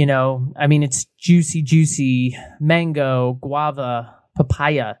 It's juicy mango, guava,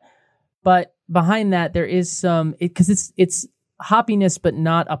 papaya. But behind that there is some because it's hoppiness, but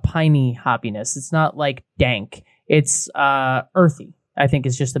not a piney hoppiness. It's not like dank. It's earthy, I think,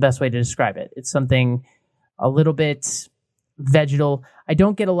 is just the best way to describe it. It's something a little bit vegetal. I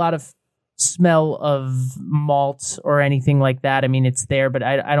don't get a lot of smell of malt or anything like that. I mean, it's there, but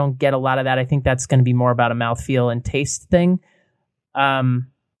I don't get a lot of that. I think that's going to be more about a mouthfeel and taste thing.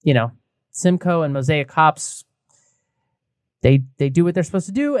 Simcoe and Mosaic hops, they do what they're supposed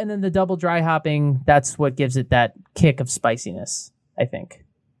to do, and then the double dry hopping, that's what gives it that kick of spiciness, I think.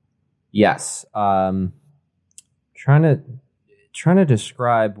 Yes. Trying to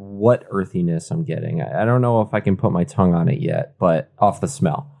describe what earthiness I'm getting. I don't know if I can put my tongue on it yet, but off the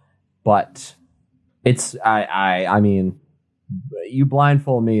smell. But it's I mean, you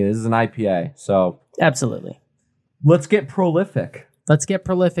blindfold me. This is an IPA, so absolutely. Let's get prolific. Let's get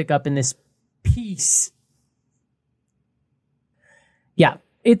prolific up in this piece. Yeah,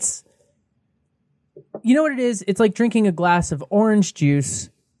 it's, you know what it is? It's like drinking a glass of orange juice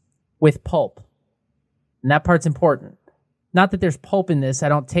with pulp. And that part's important. Not that there's pulp in this. I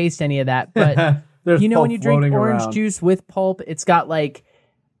don't taste any of that. But when you drink orange juice with pulp, it's got like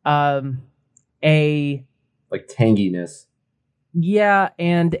a... like tanginess. Yeah,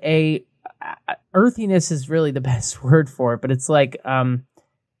 and a earthiness is really the best word for it. But it's like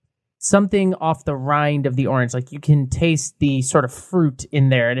something off the rind of the orange. Like you can taste the sort of fruit in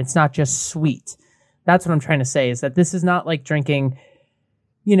there, and it's not just sweet. That's what I'm trying to say, is that this is not like drinking,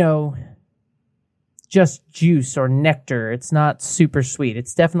 just juice or nectar. It's not super sweet.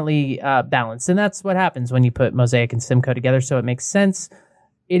 It's definitely balanced. And that's what happens when you put Mosaic and Simcoe together. So it makes sense.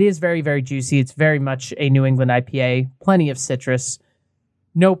 It is very, very juicy. It's very much a New England IPA. Plenty of citrus.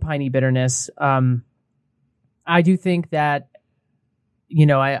 No piney bitterness. I do think that,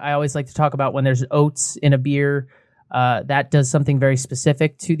 I always like to talk about when there's oats in a beer. That does something very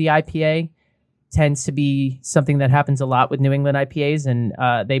specific to the IPA. Tends to be something that happens a lot with New England IPAs. And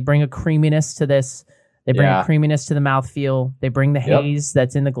they bring a creaminess to this. They bring a creaminess to the mouthfeel. They bring the haze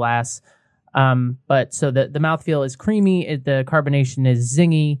that's in the glass. But so the mouthfeel is creamy. The carbonation is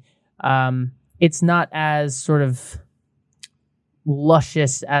zingy. It's not as sort of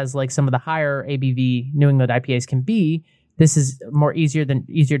luscious as like some of the higher ABV New England IPAs can be. This is easier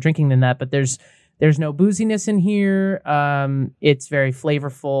drinking than that. But there's no booziness in here. It's very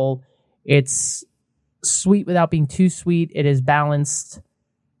flavorful. It's sweet without being too sweet. It is balanced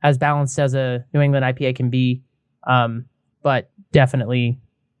as a New England IPA can be. But definitely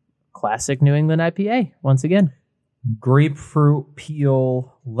classic New England IPA once again. grapefruit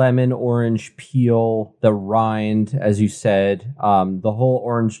peel, lemon orange peel, the rind, as you said. The whole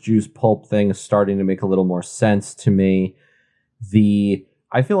orange juice pulp thing is starting to make a little more sense to me.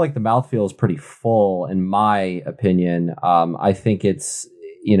 I feel like the mouthfeel is pretty full, in my opinion. I think it's,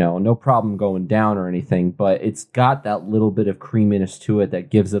 no problem going down or anything, but it's got that little bit of creaminess to it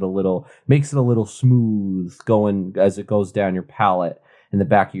that makes it a little smooth going as it goes down your palate in the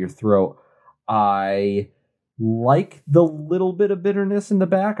back of your throat. I like the little bit of bitterness in the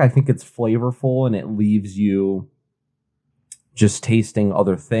back. I think it's flavorful and it leaves you just tasting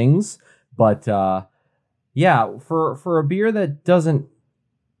other things. But yeah, for a beer that doesn't,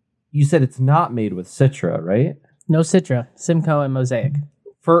 you said it's not made with Citra, right? No Citra, Simcoe and Mosaic.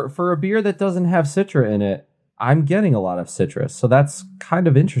 For a beer that doesn't have Citra in it, I'm getting a lot of citrus, so that's kind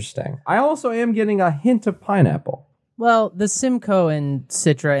of interesting. I also am getting a hint of pineapple. Well, the Simcoe and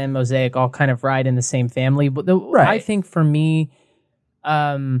Citra and Mosaic all kind of ride in the same family, but Right. I think for me,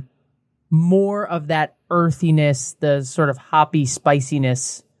 more of that earthiness, the sort of hoppy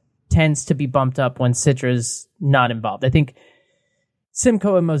spiciness tends to be bumped up when Citra's not involved. I think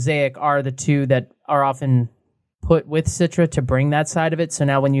Simcoe and Mosaic are the two that are often put with Citra to bring that side of it. So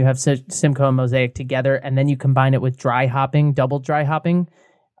now when you have Simcoe and Mosaic together and then you combine it with dry hopping, double dry hopping,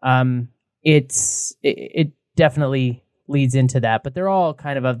 it definitely leads into that. But they're all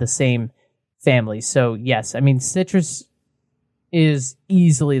kind of the same family. So yes, I mean, citrus is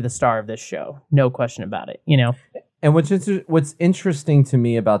easily the star of this show. No question about it, And what's interesting to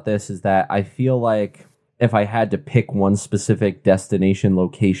me about this is that I feel like if I had to pick one specific destination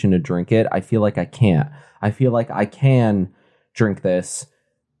location to drink it, I feel like I can't. I feel like I can drink this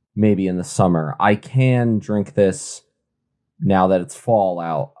maybe in the summer. I can drink this now that it's fall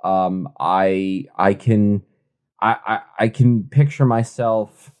out. I can picture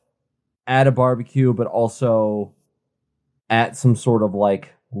myself at a barbecue, but also at some sort of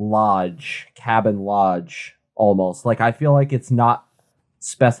like cabin lodge almost. Like I feel like it's not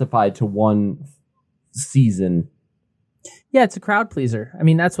specified to one season. Yeah, it's a crowd pleaser. I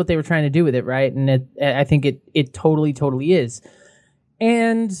mean, that's what they were trying to do with it, right? And I think it totally is.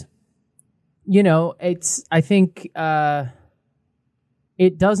 And I think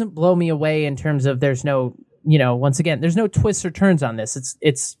it doesn't blow me away in terms of there's no, once again, there's no twists or turns on this.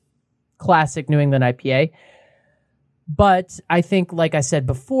 It's classic New England IPA. But I think, like I said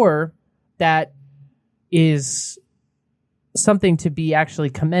before, that is something to be actually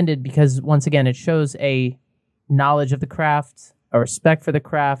commended because, once again, it shows a knowledge of the craft, a respect for the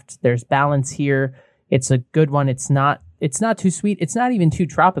craft. There's balance here. It's a good one. It's not too sweet. It's not even too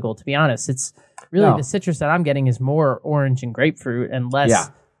tropical, to be honest. It's really the citrus that I'm getting is more orange and grapefruit and less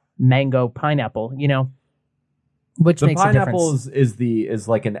mango pineapple, which makes a difference. The pineapple is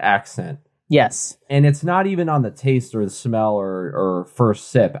like an accent. Yes. And it's not even on the taste or the smell or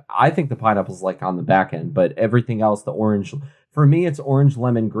first sip. I think the pineapple's like on the back end, but everything else, the orange, for me, it's orange,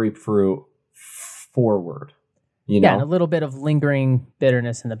 lemon, grapefruit forward. And a little bit of lingering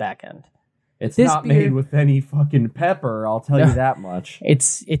bitterness in the back end. It's not made with any fucking pepper, I'll tell you that much.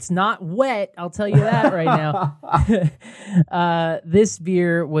 It's not wet, I'll tell you that right now. This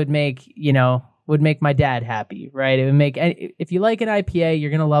beer would make my dad happy, right? It would make, if you like an IPA,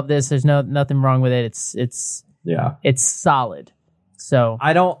 you're gonna love this. There's nothing wrong with it. It's solid. So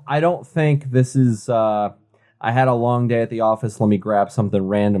I don't think this is. I had a long day at the office. Let me grab something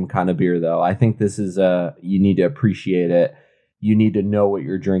random kind of beer, though. I think this is you need to appreciate it. You need to know what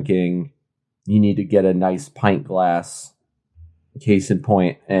you're drinking. You need to get a nice pint glass, case in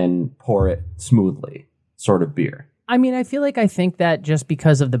point, and pour it smoothly, sort of beer. I mean, I think that just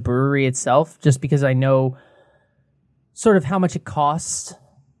because of the brewery itself, just because I know sort of how much it costs,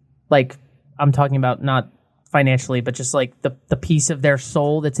 like I'm talking about not financially, but just like the piece of their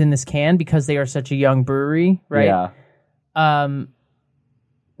soul that's in this can because they are such a young brewery, right? Yeah.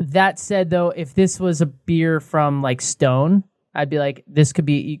 That said, though, if this was a beer from like Stone, I'd be like, this could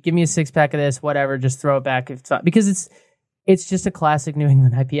be, give me a 6-pack of this, whatever, just throw it back. Because it's just a classic New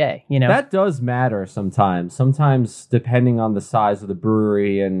England IPA, That does matter sometimes. Sometimes, depending on the size of the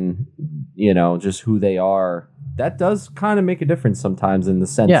brewery and, just who they are, that does kind of make a difference sometimes in the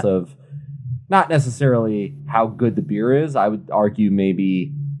sense of not necessarily how good the beer is. I would argue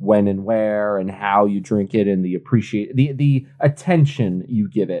maybe when and where and how you drink it and the attention you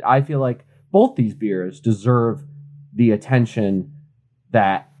give it. I feel like both these beers deserve the attention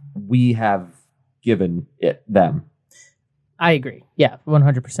that we have given them. I agree. Yeah,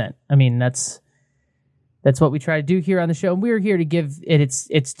 100%. I mean, that's what we try to do here on the show. And we're here to give it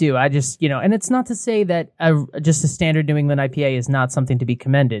its due. I just, and it's not to say that just a standard New England IPA is not something to be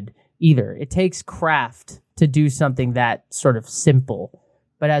commended. either. It takes craft to do something that sort of simple.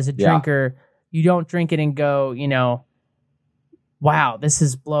 But as a drinker, you don't drink it and go, wow, this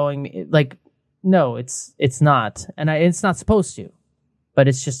is blowing me. Like, no, it's not. And it's not supposed to. But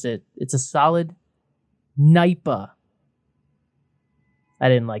it's just it's a solid NIPA. I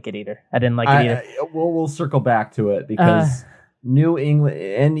didn't like it either. We'll circle back to it because New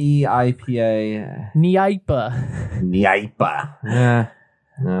England NEIPA. NEIPA.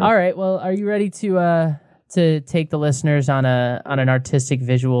 All right. Well, are you ready to take the listeners on an artistic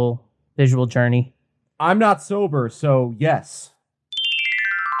visual journey? I'm not sober, so yes.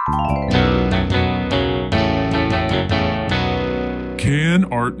 Can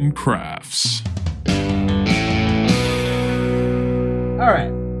Art and Crafts. All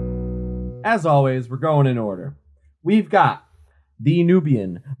right. As always, we're going in order. We've got the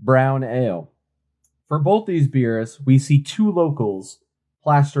Nubian Brown Ale. For both these beers, we see two locals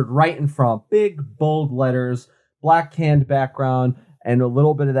plastered right in front. Big, bold letters, black canned background, and a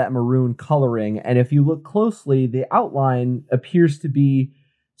little bit of that maroon coloring. And if you look closely, the outline appears to be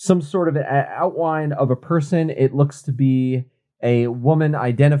some sort of an outline of a person. It looks to be a woman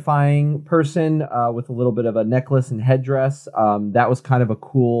identifying person with a little bit of a necklace and headdress. That was kind of a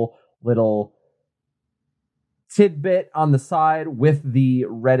cool little tidbit on the side with the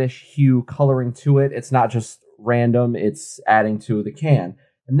reddish hue coloring to it. It's not just random, it's adding to the can.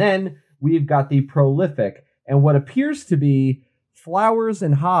 And then we've got the prolific and what appears to be flowers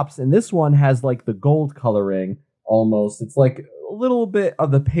and hops. And this one has like the gold coloring almost. It's like a little bit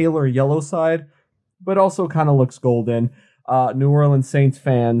of the paler yellow side, but also kind of looks golden. New Orleans Saints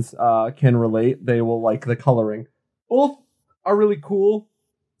fans can relate. They will like the coloring. Both are really cool.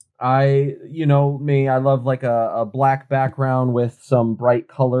 I love like a black background with some bright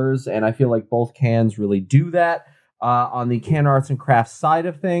colors, and I feel like both cans really do that. On the Can Arts and Crafts side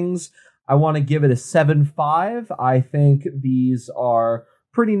of things, I want to give it a 7.5. I think these are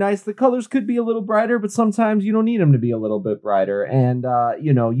pretty nice. The colors could be a little brighter, but sometimes you don't need them to be a little bit brighter. And,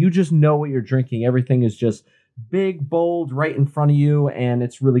 you just know what you're drinking. Everything is just big, bold, right in front of you, and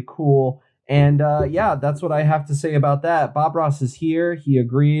it's really cool. And that's what I have to say about that. Bob Ross is here. He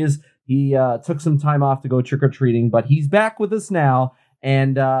agrees. He took some time off to go trick-or-treating, but he's back with us now,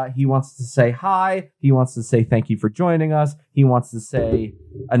 and he wants to say hi. He wants to say thank you for joining us. He wants to say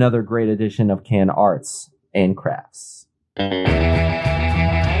another great edition of Can Arts and Crafts.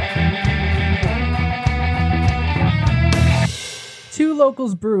 Two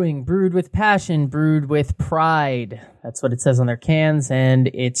Locals Brewing, brewed with passion, brewed with pride. That's what it says on their cans,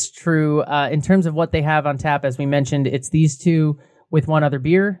 and it's true. In terms of what they have on tap, as we mentioned, it's these two with one other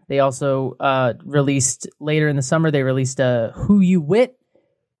beer. They also released, later in the summer, they released a Who You Wit,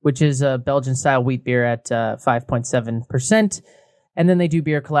 which is a Belgian-style wheat beer at 5.7%. And then they do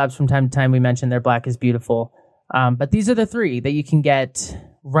beer collabs from time to time. We mentioned their Black is Beautiful. But these are the three that you can get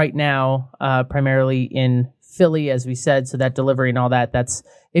right now, primarily in Philly, as we said, so that delivery and all that, that's,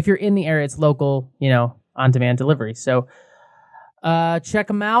 if you're in the area, it's local, on-demand delivery. So check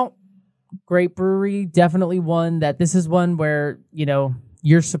them out. Great brewery. Definitely one that this is one where,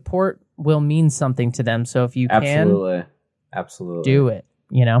 your support will mean something to them. So if you can, absolutely do it,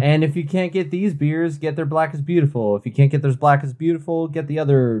 And if you can't get these beers, get their Black is Beautiful. If you can't get their Black is Beautiful, get the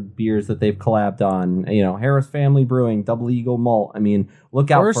other beers that they've collabed on. Harris Family Brewing, Double Eagle Malt. I mean, look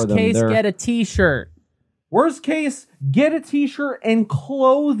out for them. Worst case, get a t-shirt. Worst case, get a t-shirt and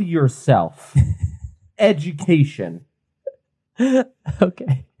clothe yourself. Education.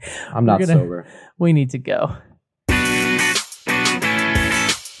 Okay. I'm not sober. We need to go.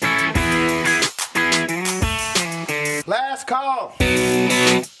 Last call.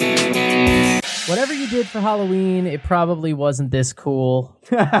 Whatever you did for Halloween, it probably wasn't this cool.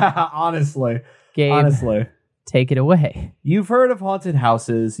 Honestly. Gabe. Honestly. Take it away. You've heard of haunted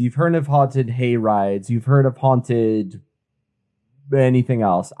houses. You've heard of haunted hay rides. You've heard of haunted anything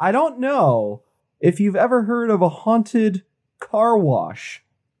else. I don't know if you've ever heard of a haunted car wash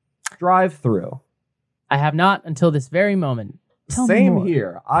drive-through. I have not until this very moment. Same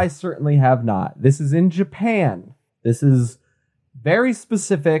here. I certainly have not. This is in Japan. This is very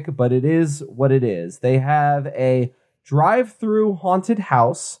specific, but it is what it is. They have a drive-through haunted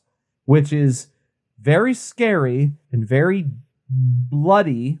house, which is very scary and very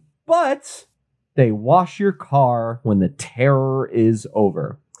bloody, but they wash your car when the terror is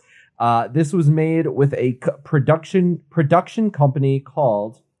over. This was made with a production company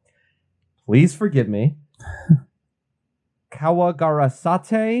called, please forgive me,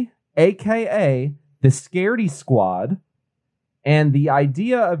 Kawagarasate, a.k.a. the Scaredy Squad. And the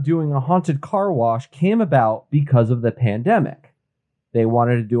idea of doing a haunted car wash came about because of the pandemic. They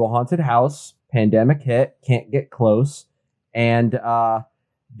wanted to do a haunted house. Pandemic hit, can't get close. And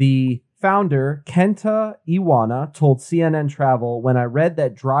the founder, Kenta Iwana, told CNN Travel, when I read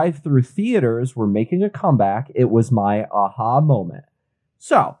that drive-through theaters were making a comeback, it was my aha moment.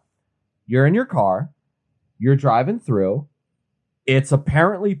 So, you're in your car, you're driving through, it's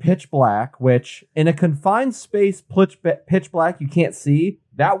apparently pitch black, which in a confined space, pitch black, you can't see.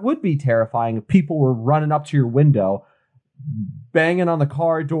 That would be terrifying if people were running up to your window, banging on the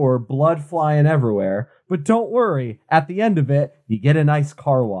car door, blood flying everywhere. But don't worry, at the end of it, you get a nice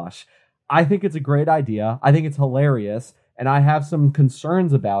car wash. I think it's a great idea. I think it's hilarious. And I have some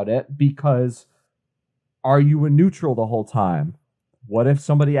concerns about it because are you in neutral the whole time? What if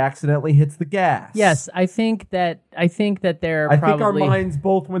somebody accidentally hits the gas? Yes, I think that they're I probably... think our minds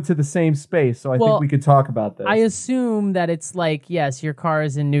both went to the same space, so I think we could talk about this. I assume that it's like, yes, your car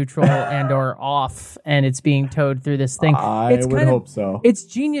is in neutral and or off, and it's being towed through this thing. I would hope so. It's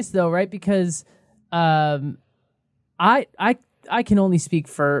genius, though, right? Because I can only speak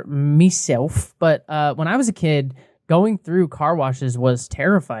for myself, but when I was a kid, going through car washes was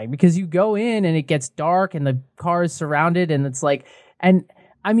terrifying because you go in and it gets dark and the car is surrounded, and it's like... And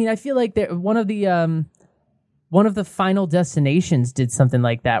I mean, I feel like one of the Final Destinations did something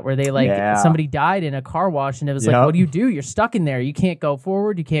like that, where they somebody died in a car wash, and it was like, what do? You're stuck in there. You can't go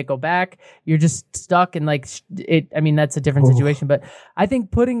forward. You can't go back. You're just stuck. And like it. I mean, that's a different situation. But I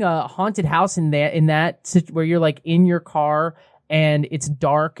think putting a haunted house in that where you're like in your car and it's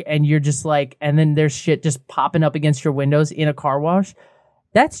dark and you're just like, and then there's shit just popping up against your windows in a car wash.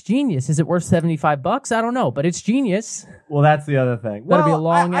 That's genius. Is it worth $75? I don't know, but it's genius. Well, that's the other thing. That'll be a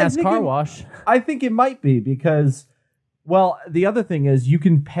long-ass car wash. I think it might be because, well, the other thing is you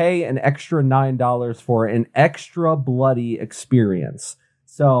can pay an extra $9 for an extra bloody experience.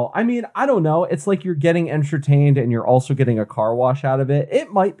 So, I mean, I don't know. It's like you're getting entertained and you're also getting a car wash out of it.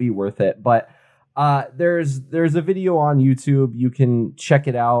 It might be worth it, but there's a video on YouTube. You can check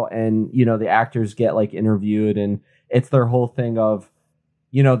it out, and, you know, the actors get, like, interviewed, and it's their whole thing of,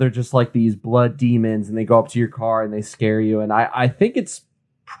 you know, they're just like these blood demons, and they go up to your car and they scare you. And I think it's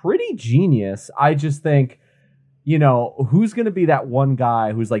pretty genius. I just think, you know, who's going to be that one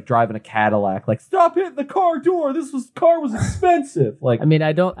guy who's like driving a Cadillac, like, stop hitting the car door. Car was expensive. Like, I mean,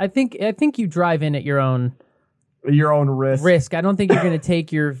 I think you drive in at your own risk. I don't think you're going to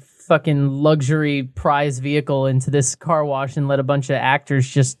take your fucking luxury prize vehicle into this car wash and let a bunch of actors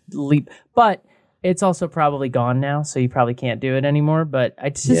just leap. But it's also probably gone now, so you probably can't do it anymore. But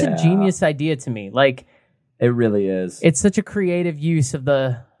it's just a genius idea to me. Like, it really is. It's such a creative use of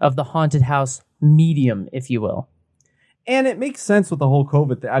the haunted house medium, if you will. And it makes sense with the whole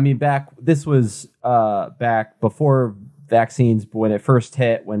COVID thing. I mean, this was back before vaccines, when it first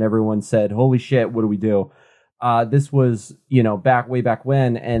hit, when everyone said, "Holy shit, what do we do?" This was, you know, way back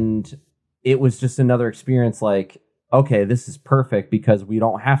when, and it was just another experience. Like, okay, this is perfect because we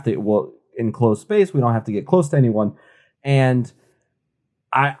don't have to. Well, enclosed space, we don't have to get close to anyone, and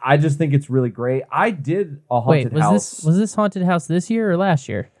I just think it's really great. I did a haunted house. Was this haunted house this year or last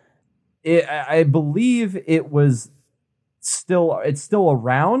year? I believe it's still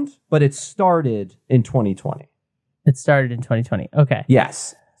around, but it started in 2020. It started in 2020. Okay.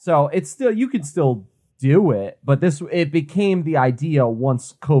 Yes. So you could still do it, but it became the idea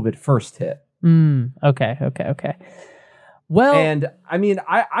once COVID first hit. Okay. Well, and I mean,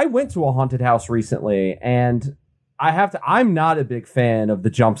 I went to a haunted house recently, and I'm not a big fan of the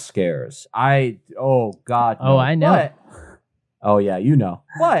jump scares. Oh God. No. Oh, I know. Oh yeah, you know.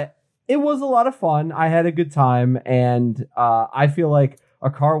 But it was a lot of fun. I had a good time, and I feel like a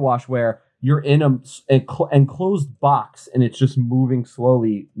car wash where you're in an enclosed box and it's just moving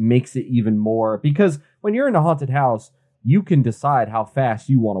slowly makes it even more, because when you're in a haunted house, you can decide how fast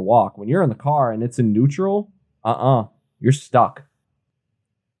you want to walk. When you're in the car and it's in neutral, you're stuck.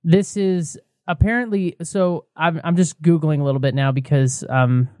 This is apparently, so I'm just Googling a little bit now because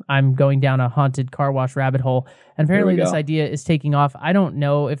I'm going down a haunted car wash rabbit hole. And apparently this idea is taking off. I don't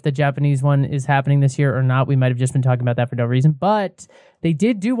know if the Japanese one is happening this year or not. We might have just been talking about that for no reason. But they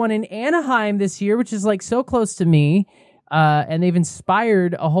did do one in Anaheim this year, which is like so close to me. And they've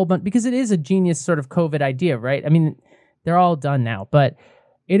inspired a whole bunch, because it is a genius sort of COVID idea, right? I mean, they're all done now, but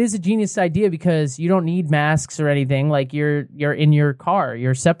it is a genius idea because you don't need masks or anything. Like, you're in your car,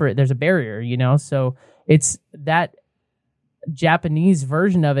 you're separate. There's a barrier, you know? So it's that Japanese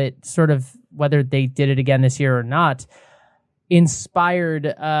version of it, sort of, whether they did it again this year or not, inspired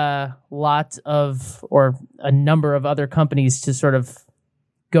a number of other companies to sort of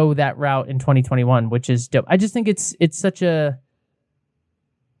go that route in 2021, which is dope. I just think it's such a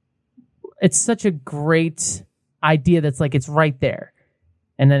great idea that's like, it's right there.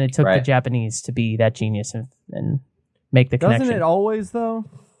 And then it took the Right. Japanese to be that genius and make the connection. Doesn't it always, though?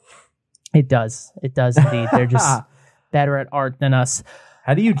 It does. It does indeed. They're just better at art than us.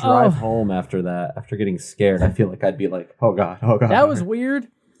 How do you drive home after that? After getting scared, I feel like I'd be like, oh God. That was weird.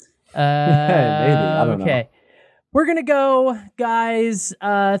 Maybe. I don't know. Okay. We're going to go, guys.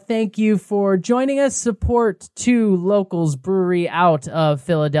 Thank you for joining us. Support Two Locals Brewery out of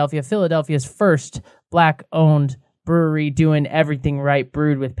Philadelphia. Philadelphia's first Black-owned brewery, doing everything right.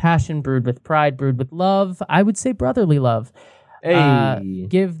 Brewed with passion, brewed with pride, brewed with love. I would say brotherly love. Hey.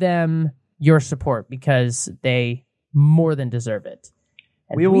 Give them your support because they more than deserve it.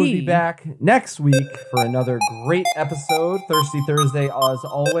 And We will be back next week for another great episode. Thirsty Thursday, as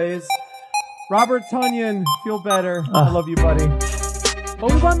always. Robert Tunyon, feel better. I love you, buddy.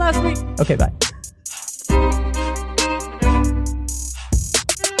 Oh, we won last week. Okay, bye.